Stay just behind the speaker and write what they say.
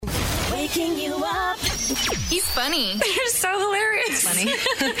waking you up. He's funny. You're so hilarious. Funny.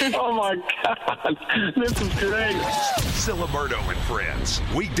 Oh, my God. This is great. Siliberto and Friends.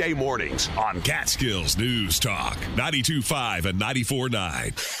 Weekday mornings on Catskills News Talk. 92.5 and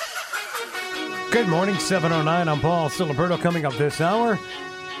 94.9. Good morning, 7:09. I'm Paul Siliberto. Coming up this hour,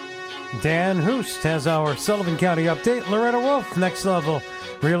 Dan Hoost has our Sullivan County update. Loretta Wolf, Next Level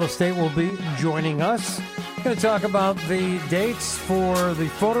Real Estate, will be joining us. Going to talk about the dates for the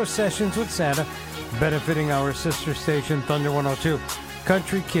photo sessions with Santa, benefiting our sister station, Thunder 102.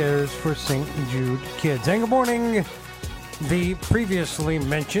 Country Cares for St. Jude Kids. And good morning, the previously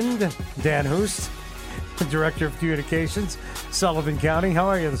mentioned Dan Hoost, Director of Communications, Sullivan County. How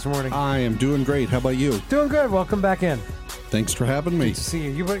are you this morning? I am doing great. How about you? Doing good. Welcome back in. Thanks for having me. Good to see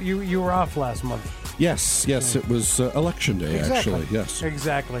you. You were off last month. Yes. It was Election Day, Exactly. actually. Yes.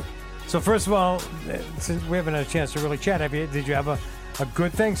 Exactly. So first of all, since we haven't had a chance to really chat, did you have a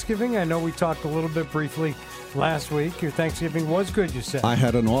good Thanksgiving? I know we talked a little bit briefly last week. Your Thanksgiving was good, you said. I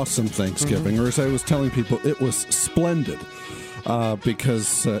had an awesome Thanksgiving, or as I was telling people, it was splendid.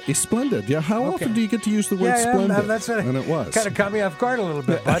 Because it's splendid. Yeah, how often do you get to use the word splendid? That's what and it was. Kind of caught me off guard a little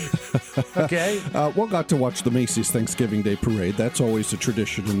bit, bud. Okay. We got to watch the Macy's Thanksgiving Day Parade. That's always a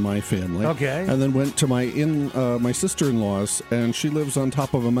tradition in my family. Okay. And then went to my sister-in-law's, and she lives on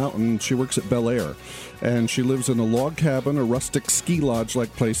top of a mountain. She works at Bel Air. And she lives in a log cabin, a rustic ski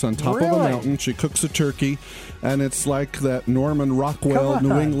lodge-like place on top of a mountain. She cooks a turkey, and it's like that Norman Rockwell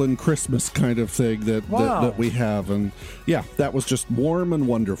New England Christmas kind of thing that we have. And yeah, that was just warm and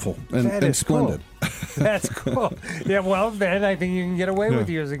wonderful and splendid. Cool. That's cool. Yeah, well, then I think you can get away with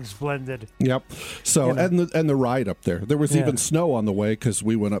using splendid. Yep. So, and the ride up there. There was even snow on the way because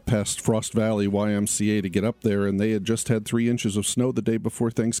we went up past Frost Valley YMCA to get up there, and they had just had 3 inches of snow the day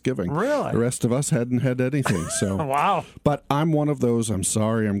before Thanksgiving. Really? The rest of us hadn't had anything. So wow. But I'm one of those, I'm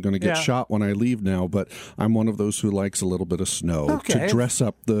sorry, I'm going to get shot when I leave now, but I'm one of those who likes a little bit of snow to dress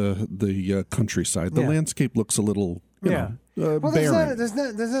up the countryside. The landscape looks a little, you know, barren. There's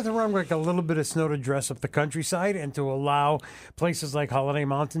nothing wrong with like a little bit of snow to dress up the countryside and to allow places like Holiday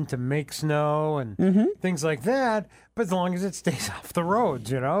Mountain to make snow and things like that. But as long as it stays off the roads,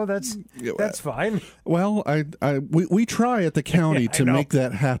 that's fine. Well, we try at the county to make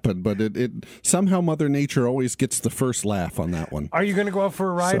that happen, but it somehow Mother Nature always gets the first laugh on that one. Are you going to go out for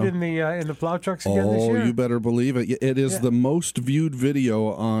a ride in the plow trucks again this year? Oh, you better believe it. It is the most viewed video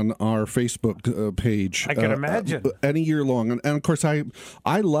on our Facebook page. I can imagine. Any year long. And of course,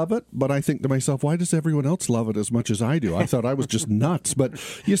 I love it, but I think to myself, why does everyone else love it as much as I do? I thought I was just nuts. But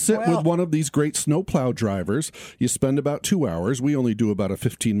you sit with one of these great snowplow drivers, you spend about 2 hours. We only do about a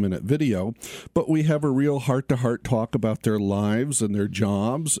 15-minute video, but we have a real heart-to-heart talk about their lives and their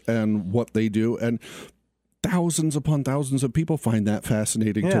jobs and what they do. And thousands upon thousands of people find that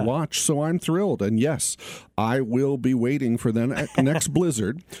fascinating to watch, so I'm thrilled. And yes, I will be waiting for the next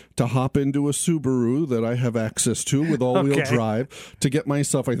blizzard to hop into a Subaru that I have access to with all-wheel drive to get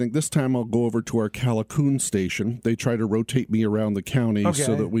myself, I think this time I'll go over to our Callicoon station. They try to rotate me around the county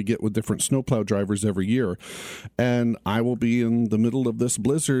so that we get with different snowplow drivers every year. And I will be in the middle of this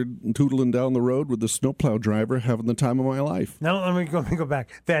blizzard tootling down the road with the snowplow driver having the time of my life. Now, let me go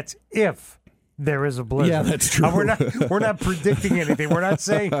back. That's if there is a blizzard. Yeah, that's true. We're not predicting anything. We're not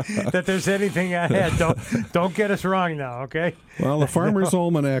saying that there's anything ahead. Don't get us wrong now, okay? Well, the Farmer's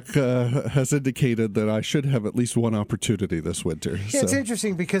Almanac has indicated that I should have at least one opportunity this winter. Yeah, it's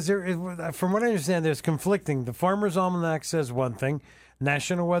interesting because from what I understand, there's conflicting. The Farmer's Almanac says one thing,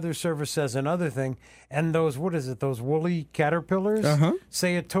 National Weather Service says another thing, and those woolly caterpillars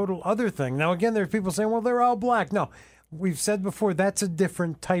say a total other thing. Now, again, there are people saying, well, they're all black. No. We've said before, that's a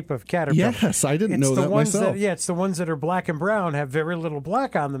different type of caterpillar. Yes, I didn't know that myself. It's the ones that are black and brown, have very little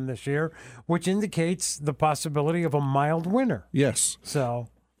black on them this year, which indicates the possibility of a mild winter. Yes. So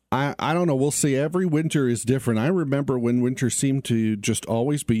I don't know. We'll see. Every winter is different. I remember when winter seemed to just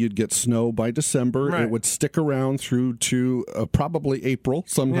always be, you'd get snow by December. Right. It would stick around through to probably April,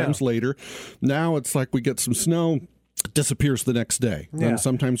 sometimes later. Now it's like we get some snow, it disappears the next day. Yeah. And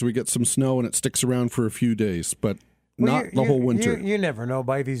sometimes we get some snow and it sticks around for a few days. But not the whole winter. You never know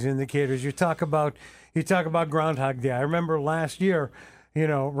by these indicators. You talk about Groundhog Day. I remember last year,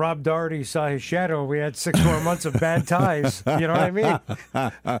 Rob Doherty saw his shadow. We had 6 more months of bad ties. You know what I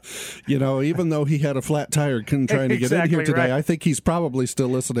mean? Even though he had a flat tire trying to get in here today, I think he's probably still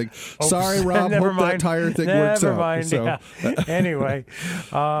listening. Oops. Sorry, Rob. Hope that tire thing works out. Never mind. So. Yeah. Anyway.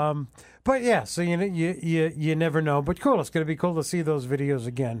 But yeah, so you never know. But cool. It's going to be cool to see those videos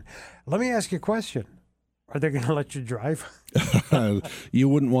again. Let me ask you a question. Are they going to let you drive? You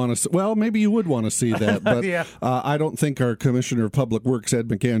wouldn't want to. Well, maybe you would want to see that, but Yeah. I don't think our Commissioner of Public Works, Ed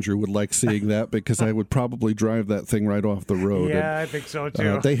McAndrew, would like seeing that because I would probably drive that thing right off the road. Yeah, I think so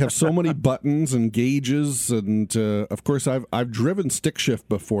too. They have so many buttons and gauges, and of course, I've driven stick shift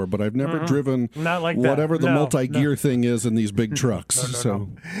before, but I've never driven Not like that. whatever the No, multi-gear thing is in these big trucks.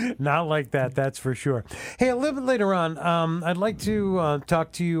 Not like that, that's for sure. Hey, a little bit later on, I'd like to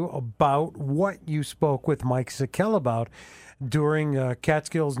talk to you about what you spoke with Mike Sickell about during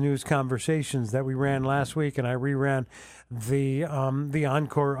Catskills News Conversations that we ran last week, and I reran the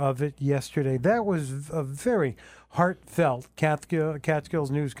encore of it yesterday. That was a very heartfelt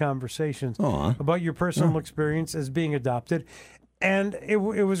Catskills News Conversations about your personal experience as being adopted. And it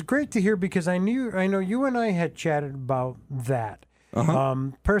was great to hear because I know you and I had chatted about that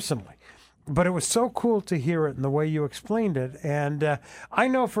personally. But it was so cool to hear it and the way you explained it. And I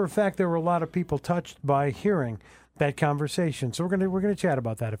know for a fact there were a lot of people touched by hearing that conversation. So we're gonna chat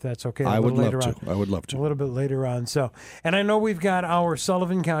about that if that's okay. I would love to. I would love to. A little bit later on. So, and I know we've got our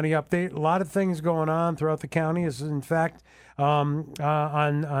Sullivan County update. A lot of things going on throughout the county. As in fact,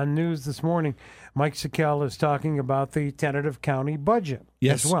 on news this morning, Mike Sickell is talking about the tentative county budget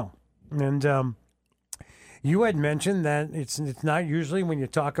as well. And you had mentioned that it's not usually when you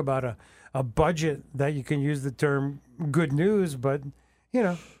talk about a budget that you can use the term good news, but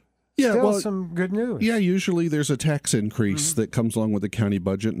still some good news. Yeah, usually there's a tax increase that comes along with the county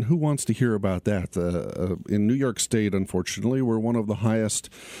budget, and who wants to hear about that? In New York State, unfortunately, we're one of the highest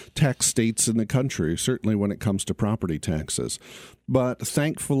tax states in the country, certainly when it comes to property taxes. But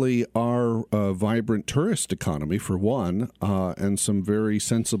thankfully, our vibrant tourist economy, for one, and some very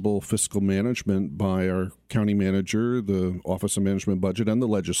sensible fiscal management by our county manager, the Office of Management Budget, and the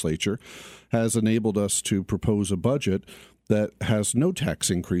legislature, has enabled us to propose a budget that has no tax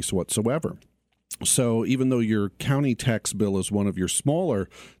increase whatsoever. So even though your county tax bill is one of your smaller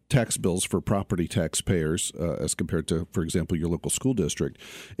tax bills for property taxpayers as compared to, for example, your local school district,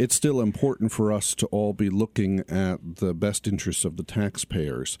 it's still important for us to all be looking at the best interests of the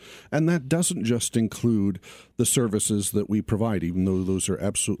taxpayers. And that doesn't just include the services that we provide, even though those are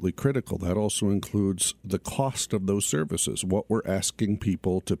absolutely critical. That also includes the cost of those services, what we're asking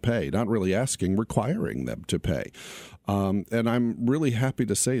people to pay. Not really asking, requiring them to pay. And I'm really happy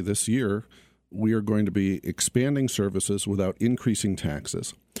to say this year, we are going to be expanding services without increasing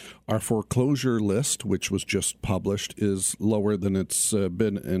taxes. Our foreclosure list, which was just published, is lower than it's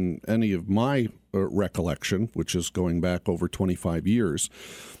been in any of my recollection, which is going back over 25 years.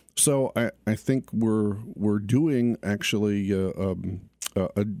 So I think we're doing actually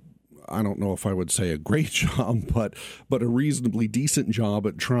I don't know if I would say a great job, but a reasonably decent job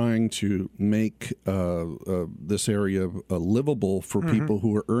at trying to make this area livable for people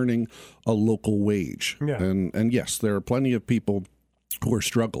who are earning a local wage. Yeah. And yes, there are plenty of people who are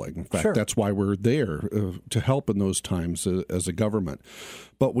struggling. In fact, that's why we're there to help in those times as a government.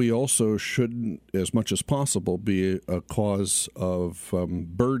 But we also should, as much as possible, be a cause of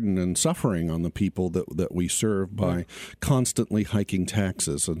burden and suffering on the people that we serve by constantly hiking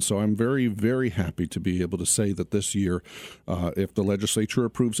taxes. And so I'm very, very happy to be able to say that this year, if the legislature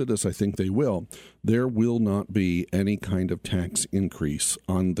approves it, as I think they will, there will not be any kind of tax increase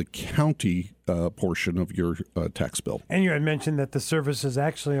on the county portion of your tax bill. And you had mentioned that the services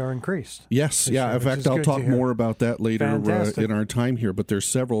actually are increased. Yes, yeah. In fact, I'll talk more about that later in our time here, but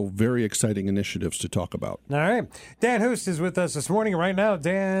there's several very exciting initiatives to talk about. All right. Dan Hoost is with us this morning. Right now,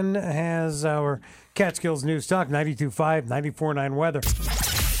 Dan has our Catskills News Talk, 92.5, 94.9 weather.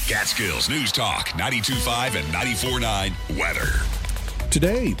 Catskills News Talk, 92.5 and 94.9 weather.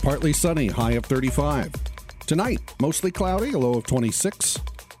 Today, partly sunny, high of 35. Tonight, mostly cloudy, a low of 26.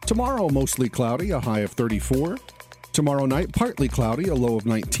 Tomorrow, mostly cloudy, a high of 34. Tomorrow night, partly cloudy, a low of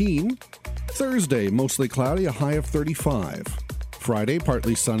 19. Thursday, mostly cloudy, a high of 35. Friday,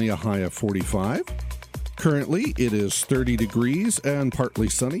 partly sunny, a high of 45. Currently, it is 30 degrees and partly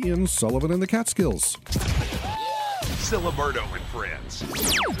sunny in Sullivan and the Catskills. Siliberto and Friends.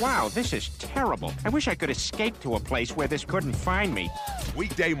 Wow, this is terrible. I wish I could escape to a place where this couldn't find me.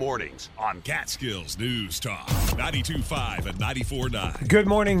 Weekday mornings on Catskills News Talk, 92.5 and 94.9. Good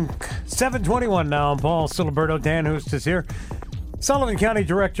morning, 7:21 now. I'm Paul Siliberto. Dan Hoost is here. Sullivan County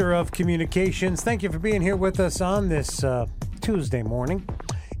Director of Communications. Thank you for being here with us on this Tuesday morning.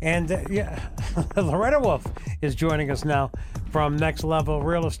 And Loretta Wolf is joining us now from Next Level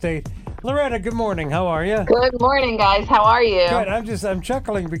Real Estate. Loretta, good morning. How are you? Good morning, guys. How are you? Good. I'm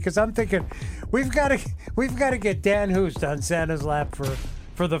chuckling because I'm thinking we've got to get Dan Hoost on Santa's lap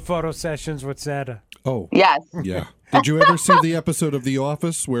for the photo sessions with Santa. Oh, Yes. yeah. Did you ever see the episode of The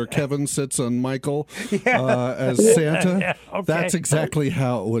Office where Kevin sits on Michael as Santa? Yeah, okay. That's exactly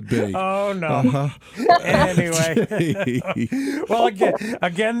how it would be. Oh, no. Uh-huh. Anyway. Well,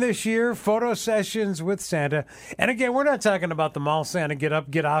 again this year, photo sessions with Santa. And again, we're not talking about the mall Santa, get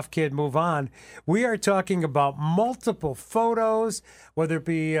up, get off, kid, move on. We are talking about multiple photos, whether it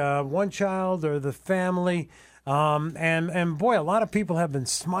be one child or the family. And boy, a lot of people have been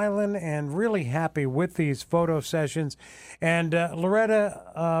smiling and really happy with these photo sessions. And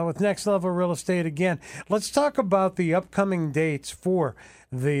Loretta, with Next Level Real Estate again, let's talk about the upcoming dates for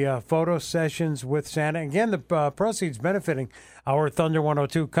the photo sessions with Santa. Again, the proceeds benefiting our Thunder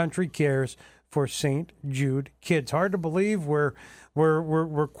 102 Country Cares for St. Jude Kids. Hard to believe we're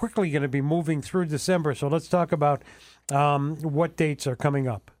quickly going to be moving through December. So let's talk about what dates are coming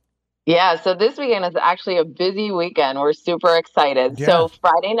up. Yeah, so this weekend is actually a busy weekend. We're super excited. Yeah. So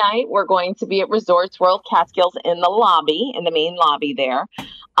Friday night, we're going to be at Resorts World Catskills in the lobby, in the main lobby there,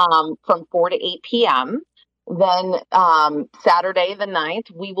 from 4 to 8 p.m. Then Saturday the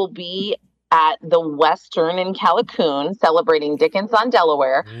 9th, we will be at the Western in Callicoon celebrating Dickens on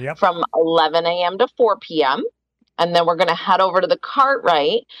Delaware from 11 a.m. to 4 p.m. And then we're going to head over to the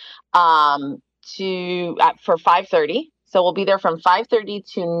Cartwright for 5:30. So we'll be there from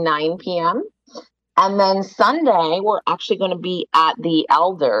 5:30 to 9 p.m. And then Sunday, we're actually going to be at the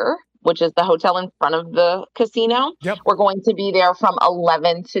Elder, which is the hotel in front of the casino. Yep. We're going to be there from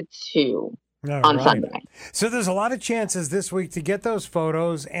 11 to 2 on Sunday. So there's a lot of chances this week to get those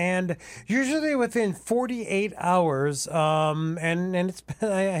photos, and usually within 48 hours. And it's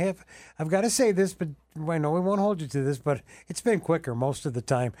been, I've got to say this, but I know we won't hold you to this, but it's been quicker most of the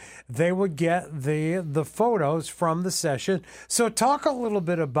time. They would get the photos from the session. So talk a little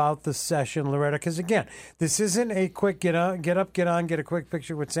bit about the session, Loretta, because again, this isn't a quick get on, get a quick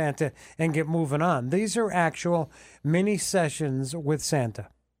picture with Santa and get moving on. These are actual mini sessions with Santa.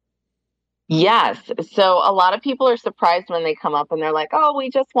 Yes. So a lot of people are surprised when they come up and they're like, oh, we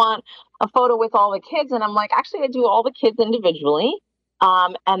just want a photo with all the kids. And I'm like, actually, I do all the kids individually.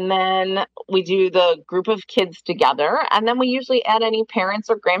 And then we do the group of kids together. And then we usually add any parents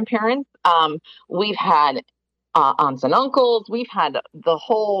or grandparents. We've had aunts and uncles. We've had the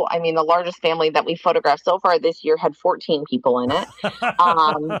largest family that we photographed so far this year had 14 people in it.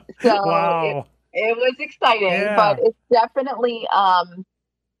 Wow. It was exciting, but it's definitely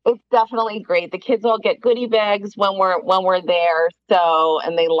great. The kids all get goodie bags when we're there.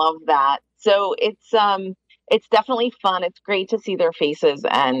 And they love that. So it's definitely fun. It's great to see their faces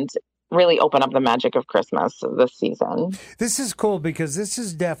and really open up the magic of Christmas this season. This is cool because this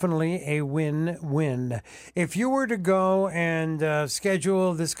is definitely a win-win. If you were to go and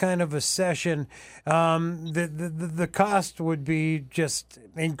schedule this kind of a session, the cost would be just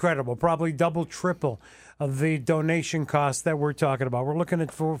incredible, probably double, triple of the donation cost that we're talking about. We're looking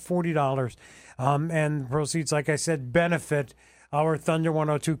at for $40, and proceeds, like I said, benefit our Thunder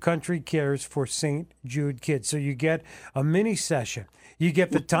 102 Country Cares for St. Jude Kids. So you get a mini session. You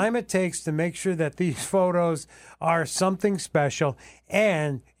get the time it takes to make sure that these photos are something special,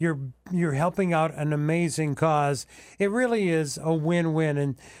 and you're helping out an amazing cause. It really is a win-win.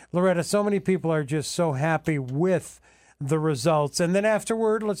 And Loretta, so many people are just so happy with the results. And then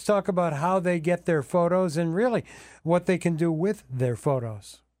afterward, let's talk about how they get their photos and really what they can do with their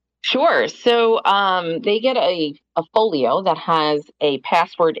photos. Sure. So they get a folio that has a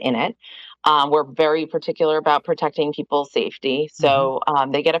password in it. We're very particular about protecting people's safety. So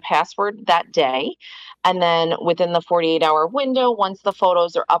they get a password that day. And then within the 48-hour window, once the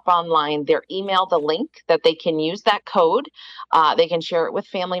photos are up online, they're emailed a link that they can use that code. They can share it with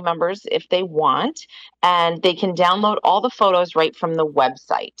family members if they want. And they can download all the photos right from the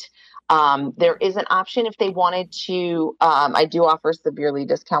website. There is an option if they wanted to. I do offer severely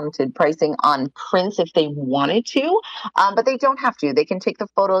discounted pricing on prints if they wanted to, but they don't have to. They can take the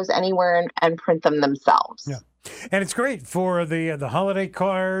photos anywhere and print them themselves. Yeah. And it's great for the holiday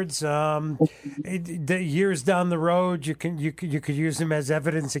cards. The years down the road, you could use them as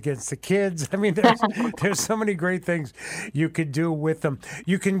evidence against the kids. I mean, there's so many great things you could do with them.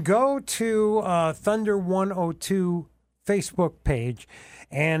 You can go to Thunder 102 Facebook page,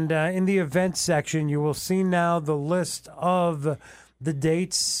 and in the events section, you will see now the list of the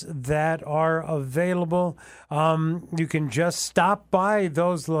dates that are available. You can just stop by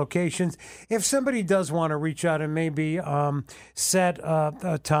those locations. If somebody does want to reach out and maybe set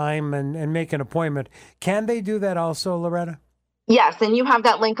a time and make an appointment, can they do that also, Loretta? Yes, and you have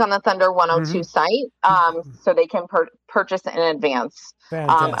that link on the Thunder 102 site, so they can purchase in advance.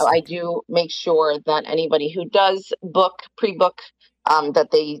 I do make sure that anybody who does pre-book, that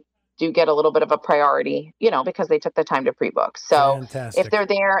they do get a little bit of a priority, because they took the time to pre-book. So Fantastic. if they're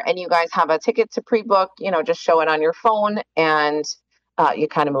there and you guys have a ticket to pre-book, just show it on your phone and you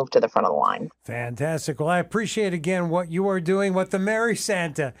kind of move to the front of the line. Fantastic. Well, I appreciate again what you are doing, what the Merry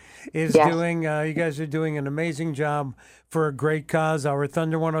Santa is doing. You guys are doing an amazing job for a great cause. Our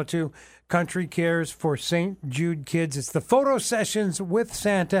Thunder 102 Country Cares for St. Jude Kids. It's the photo sessions with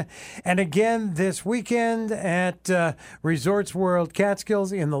Santa. And again, this weekend at Resorts World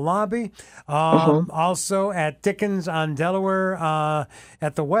Catskills in the lobby. Also at Dickens on Delaware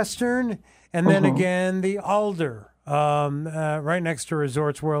at the Western. And then again, the Alder. Right next to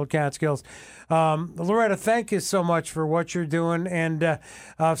Resorts World Catskills. Loretta, thank you so much for what you're doing. And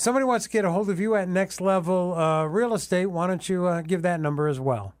if somebody wants to get a hold of you at Next Level Real Estate, why don't you give that number as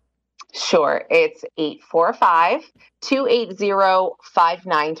well? Sure. It's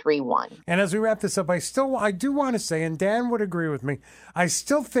 845-280-5931. And as we wrap this up, I do want to say, and Dan would agree with me, I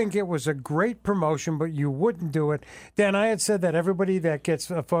still think it was a great promotion, but you wouldn't do it. Dan, I had said that everybody that gets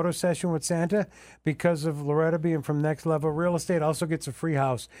a photo session with Santa, because of Loretta being from Next Level Real Estate, also gets a free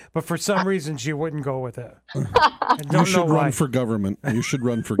house. But for some reason, she wouldn't go with it. You should run for government. You should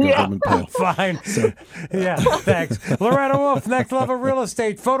run for government. Fine. So. Yeah, thanks. Loretta Wolf, Next Level Real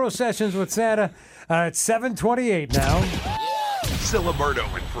Estate, photo sessions with Santa. It's 7:28 now. Siliberto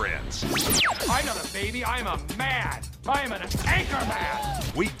and Friends. I'm not a baby. I'm a man. I'm an anchor man.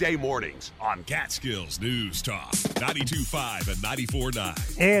 Weekday mornings on Catskills News Talk. 92.5 and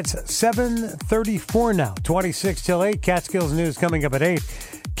 94.9. It's 7:34 now. 26 till 8. Catskills News coming up at 8.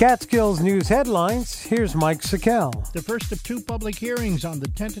 Catskills News headlines. Here's Mike Sickell. The first of two public hearings on the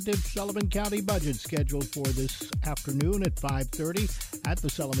tentative Sullivan County budget scheduled for this afternoon at 5:30 at the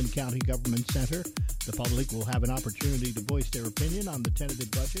Sullivan County Government Center. The public will have an opportunity to voice their opinion on the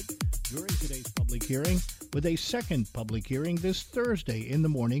tentative budget during today's public hearing, with a second public hearing this Thursday in the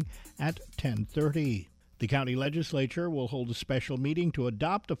morning at 10:30. The county legislature will hold a special meeting to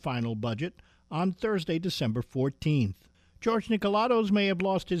adopt a final budget on Thursday, December 14th. George Nicolatos may have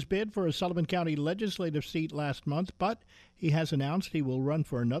lost his bid for a Sullivan County legislative seat last month, but he has announced he will run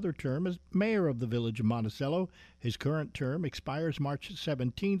for another term as mayor of the village of Monticello. His current term expires March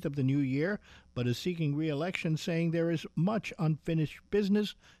 17th of the new year, but is seeking re-election, saying there is much unfinished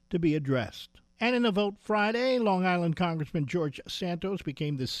business to be addressed. And in a vote Friday, Long Island Congressman George Santos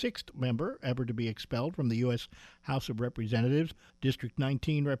became the sixth member ever to be expelled from the U.S. House of Representatives. District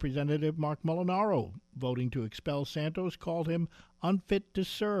 19 Representative Mark Molinaro, voting to expel Santos, called him unfit to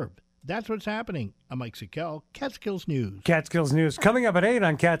serve. That's what's happening. I'm Mike Sickell, Catskills News. Catskills News coming up at 8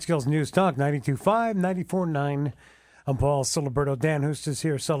 on Catskills News Talk, 92.5, 94.9. I'm Paul Siliberto. Dan Hoost is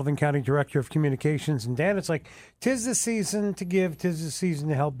here, Sullivan County Director of Communications. And Dan, it's like, 'tis the season to give, 'tis the season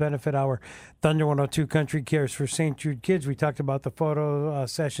to help benefit our Thunder 102 Country Cares for St. Jude Kids. We talked about the photo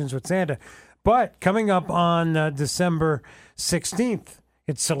sessions with Santa. But coming up on December 16th,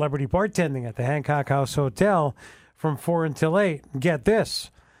 it's celebrity bartending at the Hancock House Hotel from 4 until 8. Get this,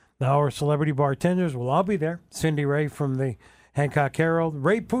 our celebrity bartenders will all be there. Cindy Ray from the Hancock Herald,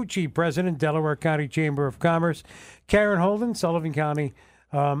 Ray Pucci, President, Delaware County Chamber of Commerce, Karen Holden, Sullivan County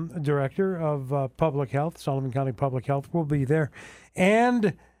Director of Public Health, Sullivan County Public Health will be there,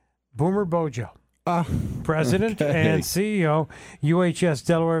 and Boomer Bojo, President and CEO, UHS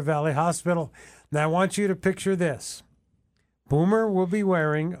Delaware Valley Hospital. Now I want you to picture this. Boomer will be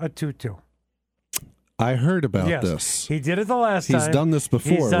wearing a tutu. I heard about this. He did it the last time. He's done this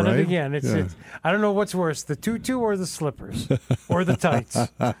before, He's done right? it again. It's, I don't know what's worse, the tutu or the slippers or the tights.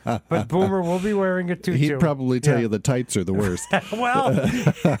 But Boomer will be wearing a tutu. He'd probably tell you the tights are the worst. Well,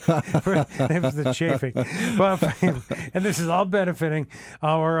 it was the chafing. But, and this is all benefiting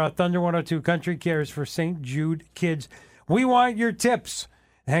our Thunder 102 Country Cares for St. Jude Kids. We want your tips.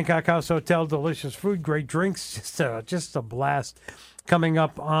 Hancock House Hotel, delicious food, great drinks, just a blast. Coming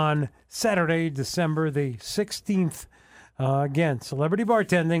up on Saturday, December the 16th. Again, celebrity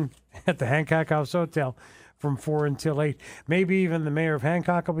bartending at the Hancock House Hotel from 4 until 8. Maybe even the mayor of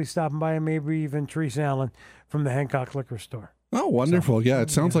Hancock will be stopping by, and maybe even Teresa Allen from the Hancock Liquor Store. Oh, wonderful. So,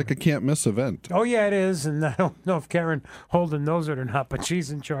 it sounds like a can't-miss event. Oh, yeah, it is. And I don't know if Karen Holden knows it or not, but she's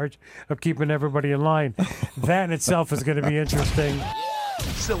in charge of keeping everybody in line. That in itself is going to be interesting.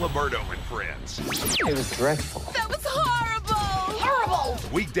 Siliberto and Friends. It was dreadful. That was horrible! Horrible!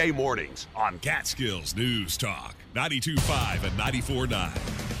 Weekday mornings on Catskills News Talk. 92.5 and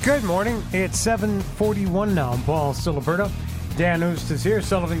 94.9. Good morning. It's 7:41 now. I'm Paul Siliberto. Dan Hoost is here,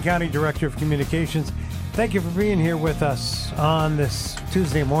 Sullivan County Director of Communications. Thank you for being here with us on this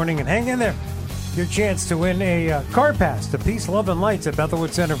Tuesday morning. And hang in there. Your chance to win a car pass to Peace, Love, and Lights at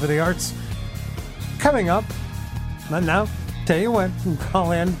Bethelwood Center for the Arts. Coming up. And now, tell you what, you can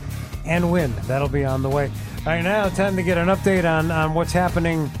call in and Win. That'll be on the way. Right now, time to get an update on what's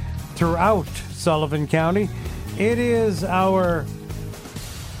happening throughout Sullivan County. It is our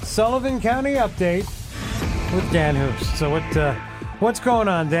Sullivan County update with Dan Hoos. So what's going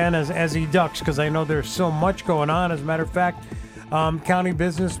on, Dan, as he ducks? Because I know there's so much going on. As a matter of fact, county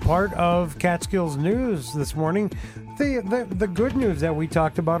business part of Catskills News this morning. The good news that we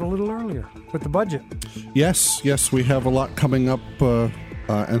talked about a little earlier with the budget. Yes, we have a lot coming up.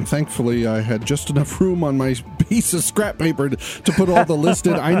 And thankfully, I had just enough room on my piece of scrap paper to put all the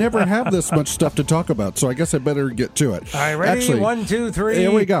listed. I never have this much stuff to talk about, so I guess I better get to it. All right, ready? Actually, 1, 2, 3.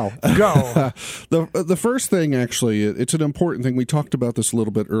 Here we go. Go. The first thing, actually, it's an important thing. We talked about this a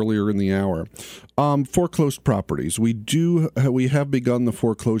little bit earlier in the hour. Foreclosed properties. We have begun the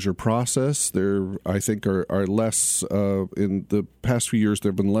foreclosure process. There, I think, are less in the past few years.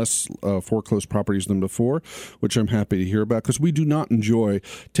 There have been less foreclosed properties than before, which I'm happy to hear about because we do not enjoy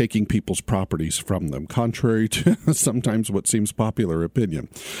taking people's properties from them, contrary to sometimes what seems popular opinion.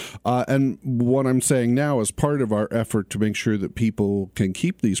 And what I'm saying now is part of our effort to make sure that people can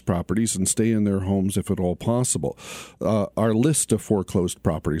keep these properties and stay in their homes if at all possible. Our list of foreclosed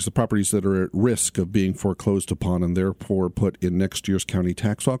properties, the properties that are at risk of being foreclosed upon and therefore put in next year's county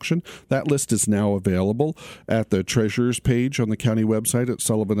tax auction, that list is now available at the treasurer's page on the county website at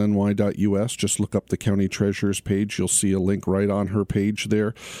sullivanny.us. Just look up the county treasurer's page. You'll see a link right on her page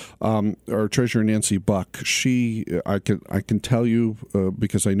there. Our treasurer, Nancy Buck, I can tell you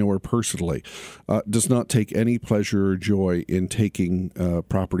because I know her personally, does not take any pleasure or joy in taking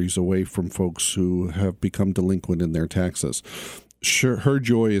properties away from folks who have become delinquent in their taxes. Sure, her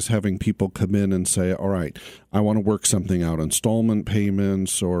joy is having people come in and say, all right, I want to work something out, installment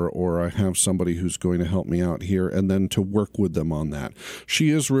payments, or I have somebody who's going to help me out here, and then to work with them on that.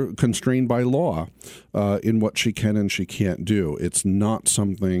 She is constrained by law in what she can and she can't do. It's not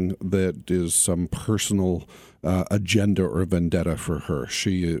something that is some personal agenda or vendetta for her.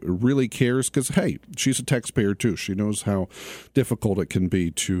 She really cares because, hey, she's a taxpayer too. She knows how difficult it can be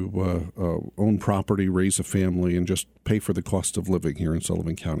to own property, raise a family, and just pay for the cost of living here in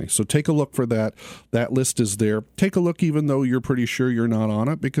Sullivan County. So take a look for that. That list is there. Take a look even though you're pretty sure you're not on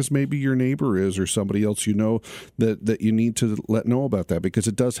it, because maybe your neighbor is or somebody else you know that you need to let know about that, because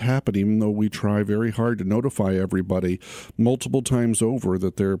it does happen even though we try very hard to notify everybody multiple times over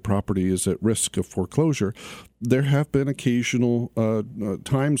that their property is at risk of foreclosure. There have been occasional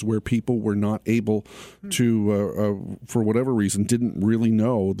times where people were not able to, for whatever reason, didn't really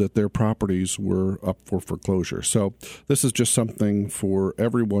know that their properties were up for foreclosure. So this is just something for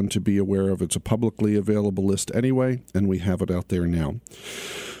everyone to be aware of. It's a publicly available list anyway, and we have it out there now.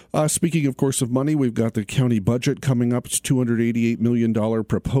 Speaking, of course, of money, we've got the county budget coming up. It's $288 million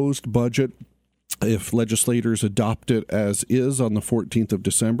proposed budget. If legislators adopt it as is on the 14th of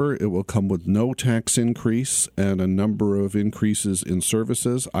December, it will come with no tax increase and a number of increases in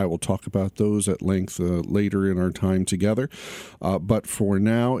services. I will talk about those at length later in our time together. But for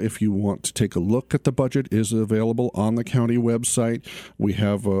now, if you want to take a look at the budget, it is available on the county website. We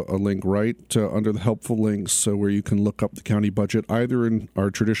have a link right under the helpful links where you can look up the county budget either in our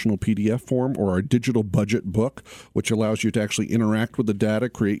traditional PDF form or our digital budget book, which allows you to actually interact with the data,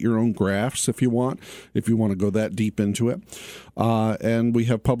 create your own graphs if you want to go that deep into it. And we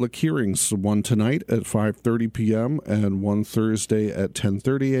have public hearings, one tonight at 5:30 p.m. and one Thursday at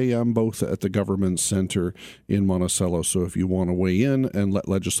 10:30 a.m., both at the Government Center in Monticello. So if you want to weigh in and let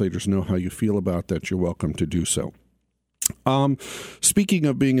legislators know how you feel about that, you're welcome to do so. Speaking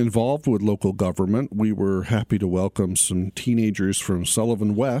of being involved with local government, we were happy to welcome some teenagers from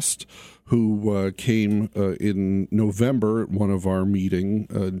Sullivan West who came in November at one of our meeting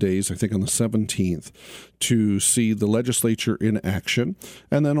days, I think on the 17th, to see the legislature in action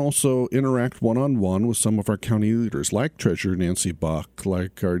and then also interact one-on-one with some of our county leaders like Treasurer Nancy Buck,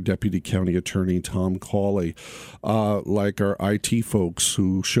 like our Deputy County Attorney Tom Cawley, like our IT folks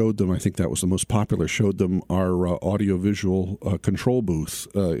who showed them, I think that was the most popular, showed them our audiovisual control booth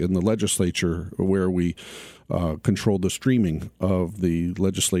in the legislature where we control the streaming of the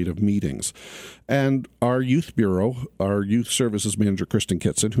legislative meetings. And our youth bureau, our youth services manager, Kristen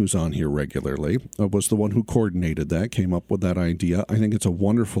Kitson, who's on here regularly, was the one who coordinated that, came up with that idea. I think it's a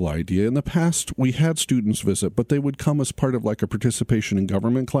wonderful idea. In the past, we had students visit, but they would come as part of like a participation in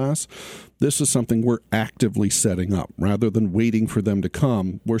government class. This is something we're actively setting up. Rather than waiting for them to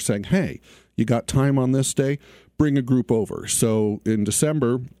come, we're saying, hey, you got time on this day? Bring a group over. So in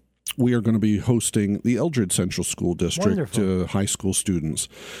December, we are going to be hosting the Eldred Central School District high school students.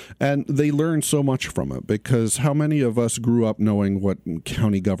 And they learn so much from it, because how many of us grew up knowing what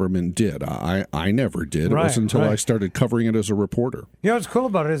county government did? I never did. It wasn't until I started covering it as a reporter. What's cool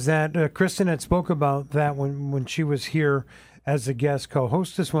about it is that Kristen had spoke about that when she was here as a guest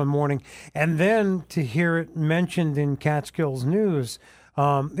co-hostess one morning, and then to hear it mentioned in Catskills News,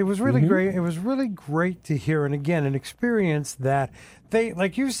 it was really great. It was really great to hear, and again, an experience that they,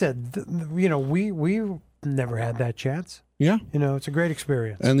 like you said, we never had that chance. Yeah. It's a great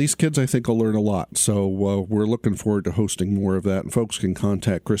experience. And these kids, I think, will learn a lot. So we're looking forward to hosting more of that. And folks can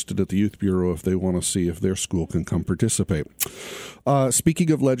contact Kristen at the Youth Bureau if they want to see if their school can come participate. Speaking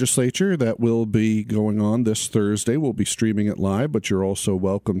of legislature, that will be going on this Thursday. We'll be streaming it live, but you're also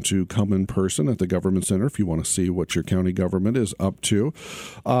welcome to come in person at the Government Center if you want to see what your county government is up to.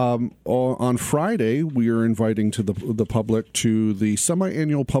 On Friday, we are inviting to the public to the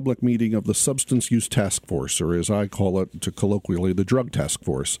semi-annual public meeting of the Substance Use Task Force, or as I call it, colloquially, the Drug Task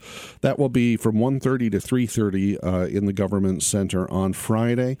Force. That will be from 1:30 to 3:30 in the Government Center on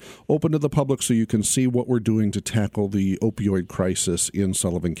Friday. Open to the public so you can see what we're doing to tackle the opioid crisis in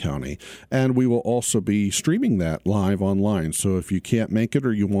Sullivan County. And we will also be streaming that live online. So if you can't make it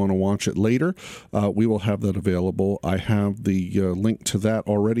or you want to watch it later, we will have that available. I have the link to that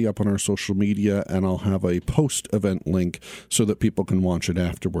already up on our social media, and I'll have a post-event link so that people can watch it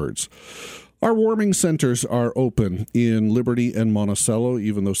afterwards. Our warming centers are open in Liberty and Monticello,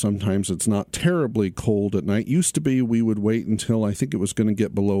 even though sometimes it's not terribly cold at night. Used to be we would wait until I think it was going to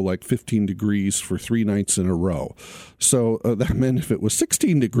get below like 15 degrees for 3 nights in a row. So that meant if it was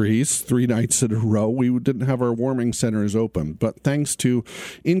 16 degrees 3 nights in a row, we didn't have our warming centers open. But thanks to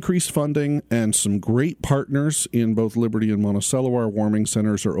increased funding and some great partners in both Liberty and Monticello, our warming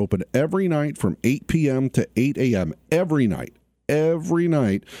centers are open every night from 8 p.m. to 8 a.m. every night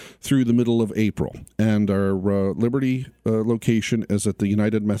through the middle of April. And our Liberty location is at the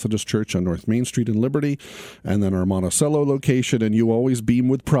United Methodist Church on North Main Street in Liberty, and then our Monticello location, and you always beam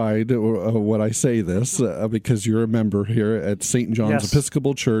with pride when I say this, because you're a member here at St. John's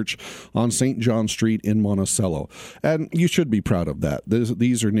Episcopal Church on St. John Street in Monticello. And you should be proud of that.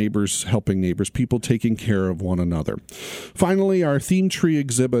 These are neighbors helping neighbors, people taking care of one another. Finally, our theme tree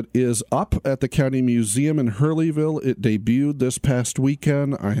exhibit is up at the County Museum in Hurleyville. It debuted this past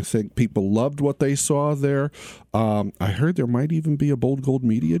weekend. I think people loved what they saw there. I heard there might even be a Bold Gold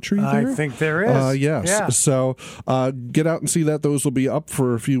Media tree there. I think there is. Yes. Yeah. So get out and see that. Those will be up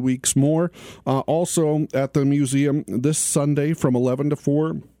for a few weeks more. Also at the museum this Sunday from 11 to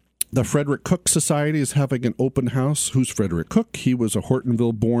 4, the Frederick Cook Society is having an open house. Who's Frederick Cook? He was a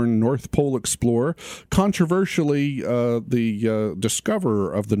Hortonville-born North Pole explorer, controversially the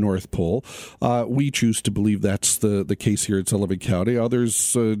discoverer of the North Pole. We choose to believe that's the case here in Sullivan County.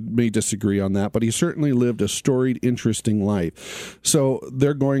 Others may disagree on that, but he certainly lived a storied, interesting life. So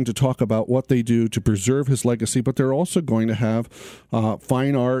they're going to talk about what they do to preserve his legacy, but they're also going to have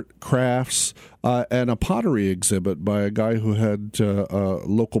fine art, crafts, and a pottery exhibit by a guy who had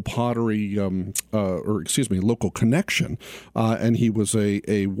local pottery, local connection, and he was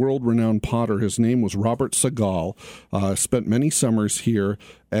a world-renowned potter. His name was Robert Segal. Spent many summers here,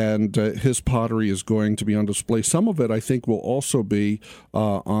 and his pottery is going to be on display. Some of it, I think, will also be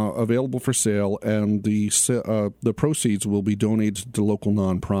available for sale, and the proceeds will be donated to local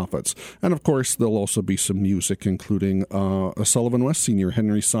nonprofits. And, of course, there'll also be some music, including a Sullivan West senior,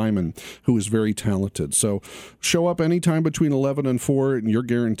 Henry Simon, who is very talented. So show up anytime between 11 and 4, and you're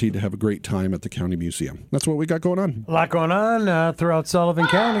guaranteed to have a great time at the County Museum. That's what we got going on. A lot going on throughout Sullivan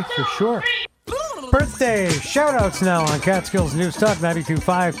County, for sure. Birthday shout-outs now on Catskills News Talk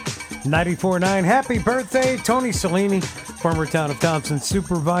 92.5, 94.9. Happy birthday, Tony Cellini, former Town of Thompson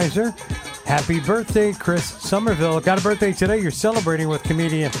supervisor. Happy birthday, Chris Somerville. Got a birthday today. You're celebrating with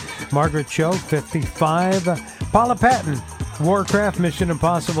comedian Margaret Cho, 55. Paula Patton, Warcraft, Mission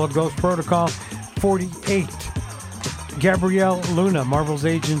Impossible, Ghost Protocol, 48. Gabrielle Luna, Marvel's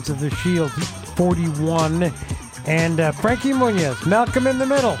Agents of the S.H.I.E.L.D., 41. And Frankie Munoz, Malcolm in the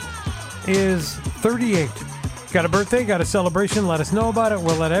Middle, is 38. Got a birthday, got a celebration, let us know about it.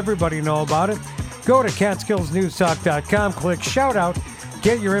 We'll let everybody know about it. Go to CatskillsNewsTalk.com, click shout out,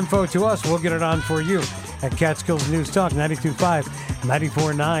 get your info to us. We'll get it on for you at Catskills News Talk 92.5,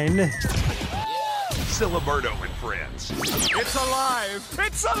 94.9. Siliberto and Friends. It's alive!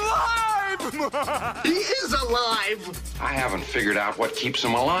 It's alive! He is alive! I haven't figured out what keeps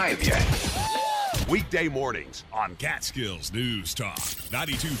him alive yet. Weekday mornings on Catskills News Talk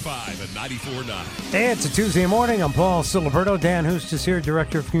 92.5 and 94.9. Hey, it's a Tuesday morning. I'm Paul Siliberto. Dan Hoostis here,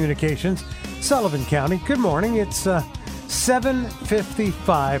 Director of Communications, Sullivan County. Good morning. It's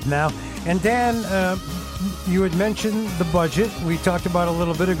 7:55 now. And Dan, you had mentioned the budget. We talked about it a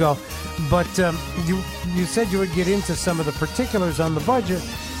little bit ago, but you said you would get into some of the particulars on the budget.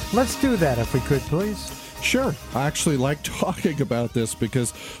 Let's do that if we could, please. Sure. I actually like talking about this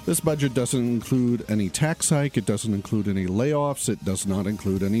because this budget doesn't include any tax hike. It doesn't include any layoffs. It does not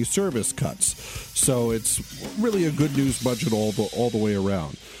include any service cuts. So it's really a good news budget all the way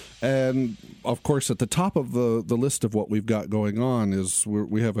around. And, of course, at the top of the list of what we've got going on is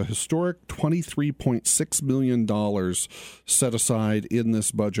we have a historic $23.6 million set aside in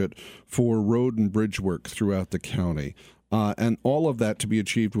this budget for road and bridge work throughout the county. And all of that to be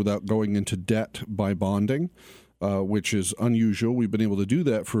achieved without going into debt by bonding, which is unusual. We've been able to do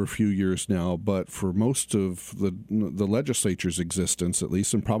that for a few years now, but for most of the legislature's existence, at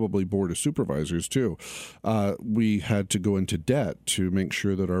least, and probably Board of Supervisors too, we had to go into debt to make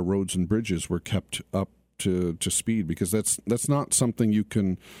sure that our roads and bridges were kept up to speed, because that's not something you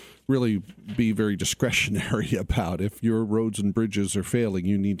can really be very discretionary about. If your roads and bridges are failing,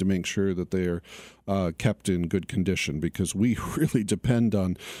 you need to make sure that they are kept in good condition, because we really depend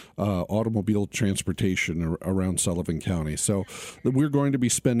on automobile transportation around Sullivan County. So we're going to be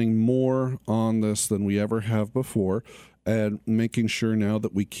spending more on this than we ever have before, and making sure now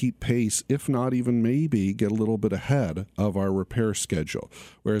that we keep pace, if not even maybe get a little bit ahead of our repair schedule.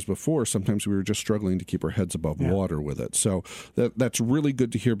 Whereas before, sometimes we were just struggling to keep our heads above water with it. So that's really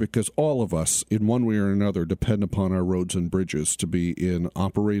good to hear, because all of us, in one way or another, depend upon our roads and bridges to be in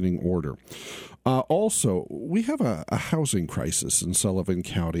operating order. Also, we have a housing crisis in Sullivan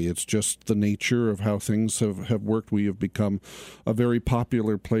County. It's just the nature of how things have worked. We have become a very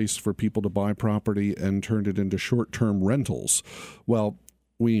popular place for people to buy property and turn it into short-term rentals. Well,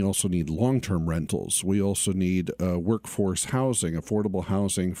 we also need long-term rentals. We also need workforce housing, affordable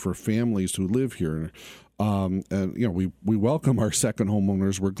housing for families who live here. And we welcome our second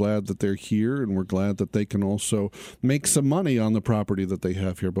homeowners. We're glad that they're here, and we're glad that they can also make some money on the property that they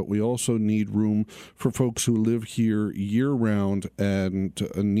have here. But we also need room for folks who live here year-round and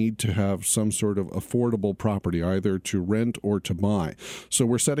need to have some sort of affordable property, either to rent or to buy. So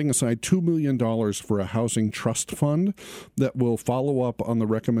we're setting aside $2 million for a housing trust fund that will follow up on the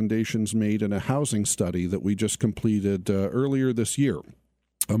recommendations made in a housing study that we just completed earlier this year.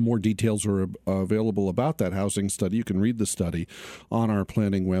 More details are available about that housing study. You can read the study on our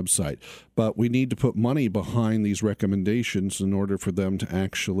planning website. But we need to put money behind these recommendations in order for them to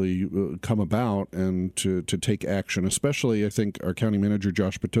actually come about and to take action. Especially, I think, our county manager,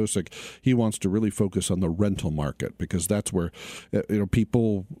 Josh Potosik, he wants to really focus on the rental market, because that's where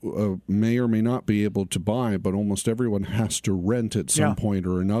people may or may not be able to buy, but almost everyone has to rent at some point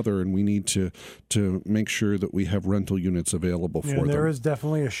or another, and we need to make sure that we have rental units available for them. There is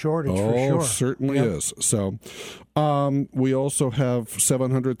definitely a shortage for sure. Certainly is. So we also have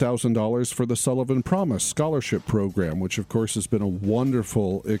 $700,000 for the Sullivan Promise Scholarship Program, which, of course, has been a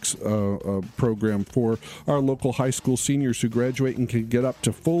wonderful program for our local high school seniors who graduate and can get up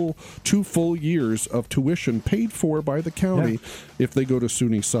to 2 full years of tuition paid for by the county if they go to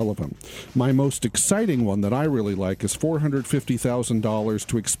SUNY Sullivan. My most exciting one that I really like is $450,000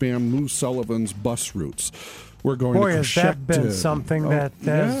 to expand Move Sullivan's bus routes. We're going to has that been something that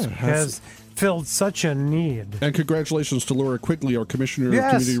has filled such a need. And congratulations to Laura Quigley, our Commissioner of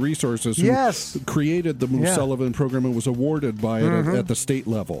Community Resources, who created the Move Sullivan program and was awarded by it at the state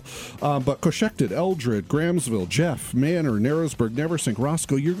level. But Coshected, Eldred, Grahamsville, Jeff, Manor, Narrowsburg, Neversink,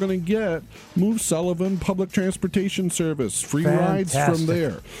 Roscoe, you're going to get Move Sullivan Public Transportation Service, free rides from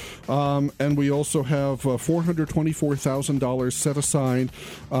there. And we also have $424,000 set aside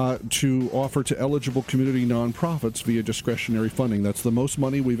to offer to eligible community nonprofits via discretionary funding. That's the most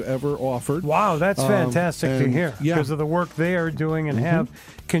money we've ever offered. Wow, that's fantastic to hear, because of the work they are doing and have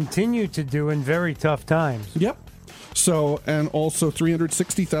continued to do in very tough times. Yep. So, and also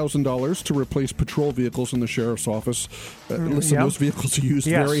 $360,000 to replace patrol vehicles in the sheriff's office. Listen, those vehicles are used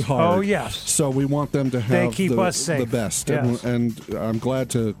very hard. Oh, yes. So we want them to have the best. Yes. And I'm glad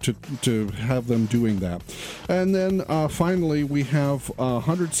to have them doing that. And then finally, we have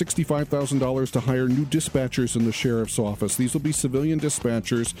 $165,000 to hire new dispatchers in the sheriff's office. These will be civilian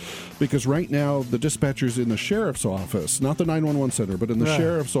dispatchers, because right now the dispatchers in the sheriff's office, not the 911 center, but in the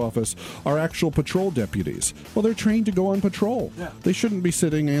sheriff's office, are actual patrol deputies. Well, they're trained to go on patrol. They shouldn't be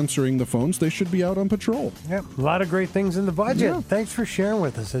sitting answering the phones. They should be out on patrol. Yep, a lot of great things in the budget. Thanks for sharing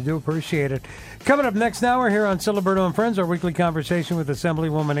with us. I do appreciate it. Coming up next hour here on Siliberto and Friends, our weekly conversation with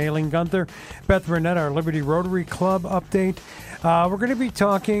Assemblywoman Aileen Gunther, Beth Burnett, our Liberty Rotary Club update. We're going to be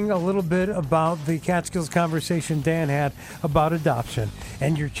talking a little bit about the Catskills conversation Dan had about adoption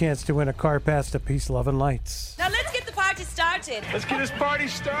and your chance to win a car pass to Peace, Love, and Lights. Now let's get the podcast party started. Let's get this party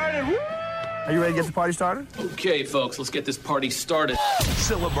started. Woo! Are you ready to get the party started? Okay, folks, let's get this party started.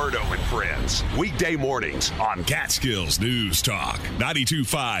 Siliberto and Friends, weekday mornings on Catskills News Talk,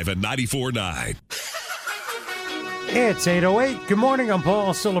 92.5 and 94.9. It's 8:08. Good morning. I'm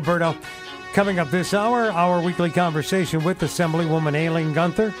Paul Siliberto. Coming up this hour, our weekly conversation with Assemblywoman Aileen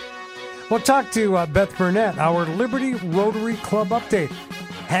Gunther. We'll talk to Beth Burnett, our Liberty Rotary Club update.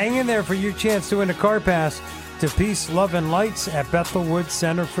 Hang in there for your chance to win a car pass to Peace, Love, and Lights at Bethel Woods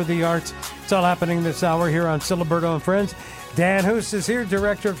Center for the Arts. It's all happening this hour here on Siliberto and Friends. Dan Hoos is here,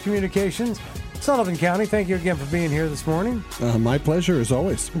 Director of Communications, Sullivan County. Thank you again for being here this morning. My pleasure, as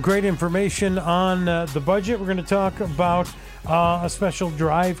always. Great information on the budget. We're going to talk about a special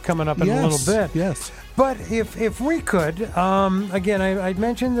drive coming up in a little bit. Yes. But if we could, again, I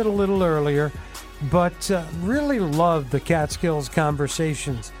mentioned it a little earlier, but really love the Catskills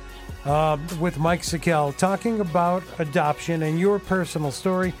conversations with Mike Sikel, talking about adoption and your personal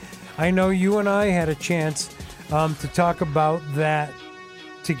story. I know you and I had a chance to talk about that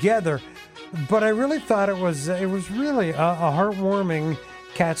together, but I really thought it was really a heartwarming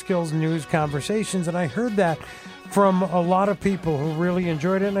Catskills News conversations, and I heard that from a lot of people who really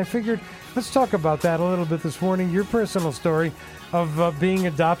enjoyed it, and I figured let's talk about that a little bit this morning, your personal story of being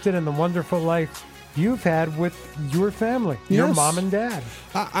adopted and the wonderful life you've had with your family, your mom and dad.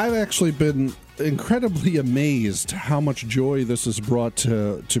 I've actually been incredibly amazed how much joy this has brought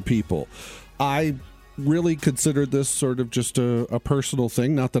to people. I really considered this sort of just a personal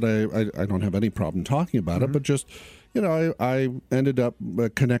thing. Not that I don't have any problem talking about it, but just, I ended up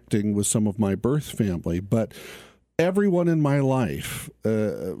connecting with some of my birth family. But everyone in my life,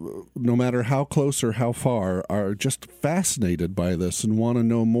 no matter how close or how far, are just fascinated by this and want to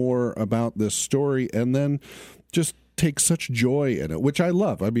know more about this story, and then just take such joy in it, which I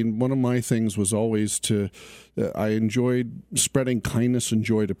love. I mean, one of my things was always I enjoyed spreading kindness and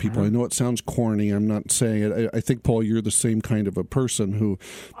joy to people. I know it sounds corny. I'm not saying it. I think, Paul, you're the same kind of a person who...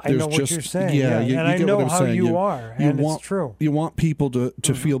 I know what you're saying. Yeah, and you I get know what I'm how saying. you are, and it's true. You want people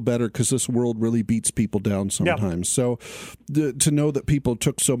to feel better, because this world really beats people down sometimes. So to know that people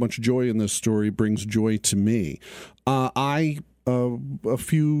took so much joy in this story brings joy to me. I, a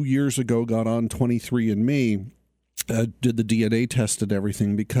few years ago, got on 23andMe, did the DNA test and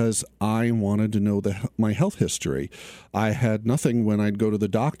everything, because I wanted to know my health history. I had nothing when I'd go to the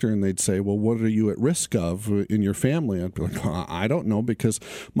doctor and they'd say, well, what are you at risk of in your family? I'd be like, I don't know, because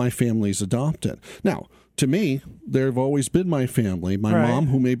my family's adopted. Now, to me, they've always been my family. My mom,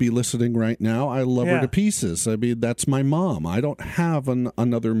 who may be listening right now, I love her to pieces. I mean, that's my mom. I don't have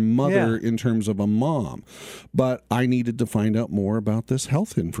another mother in terms of a mom, but I needed to find out more about this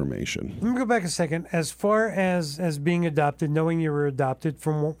health information. Let me go back a second. As far as being adopted, knowing you were adopted,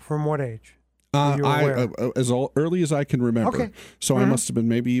 from what age? As early as I can remember. Okay. So I must have been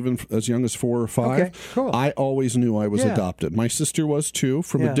maybe even as young as 4 or 5. Okay, cool. I always knew I was adopted. My sister was too,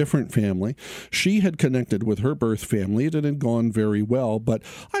 from a different family. She had connected with her birth family. It had gone very well, but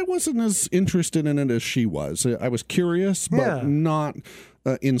I wasn't as interested in it as she was. I was curious, but not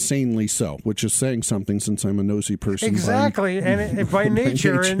insanely so, which is saying something, since I'm a nosy person. Exactly, and by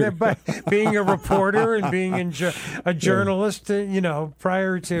nature, and by being a reporter and being a journalist,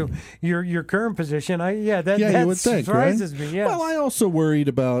 prior to your current position, that you would think, surprises right? me. Yes. Well, I also worried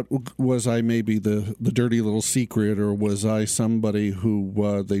about, was I maybe the dirty little secret, or was I somebody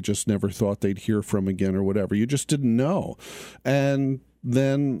who they just never thought they'd hear from again, or whatever. You just didn't know. And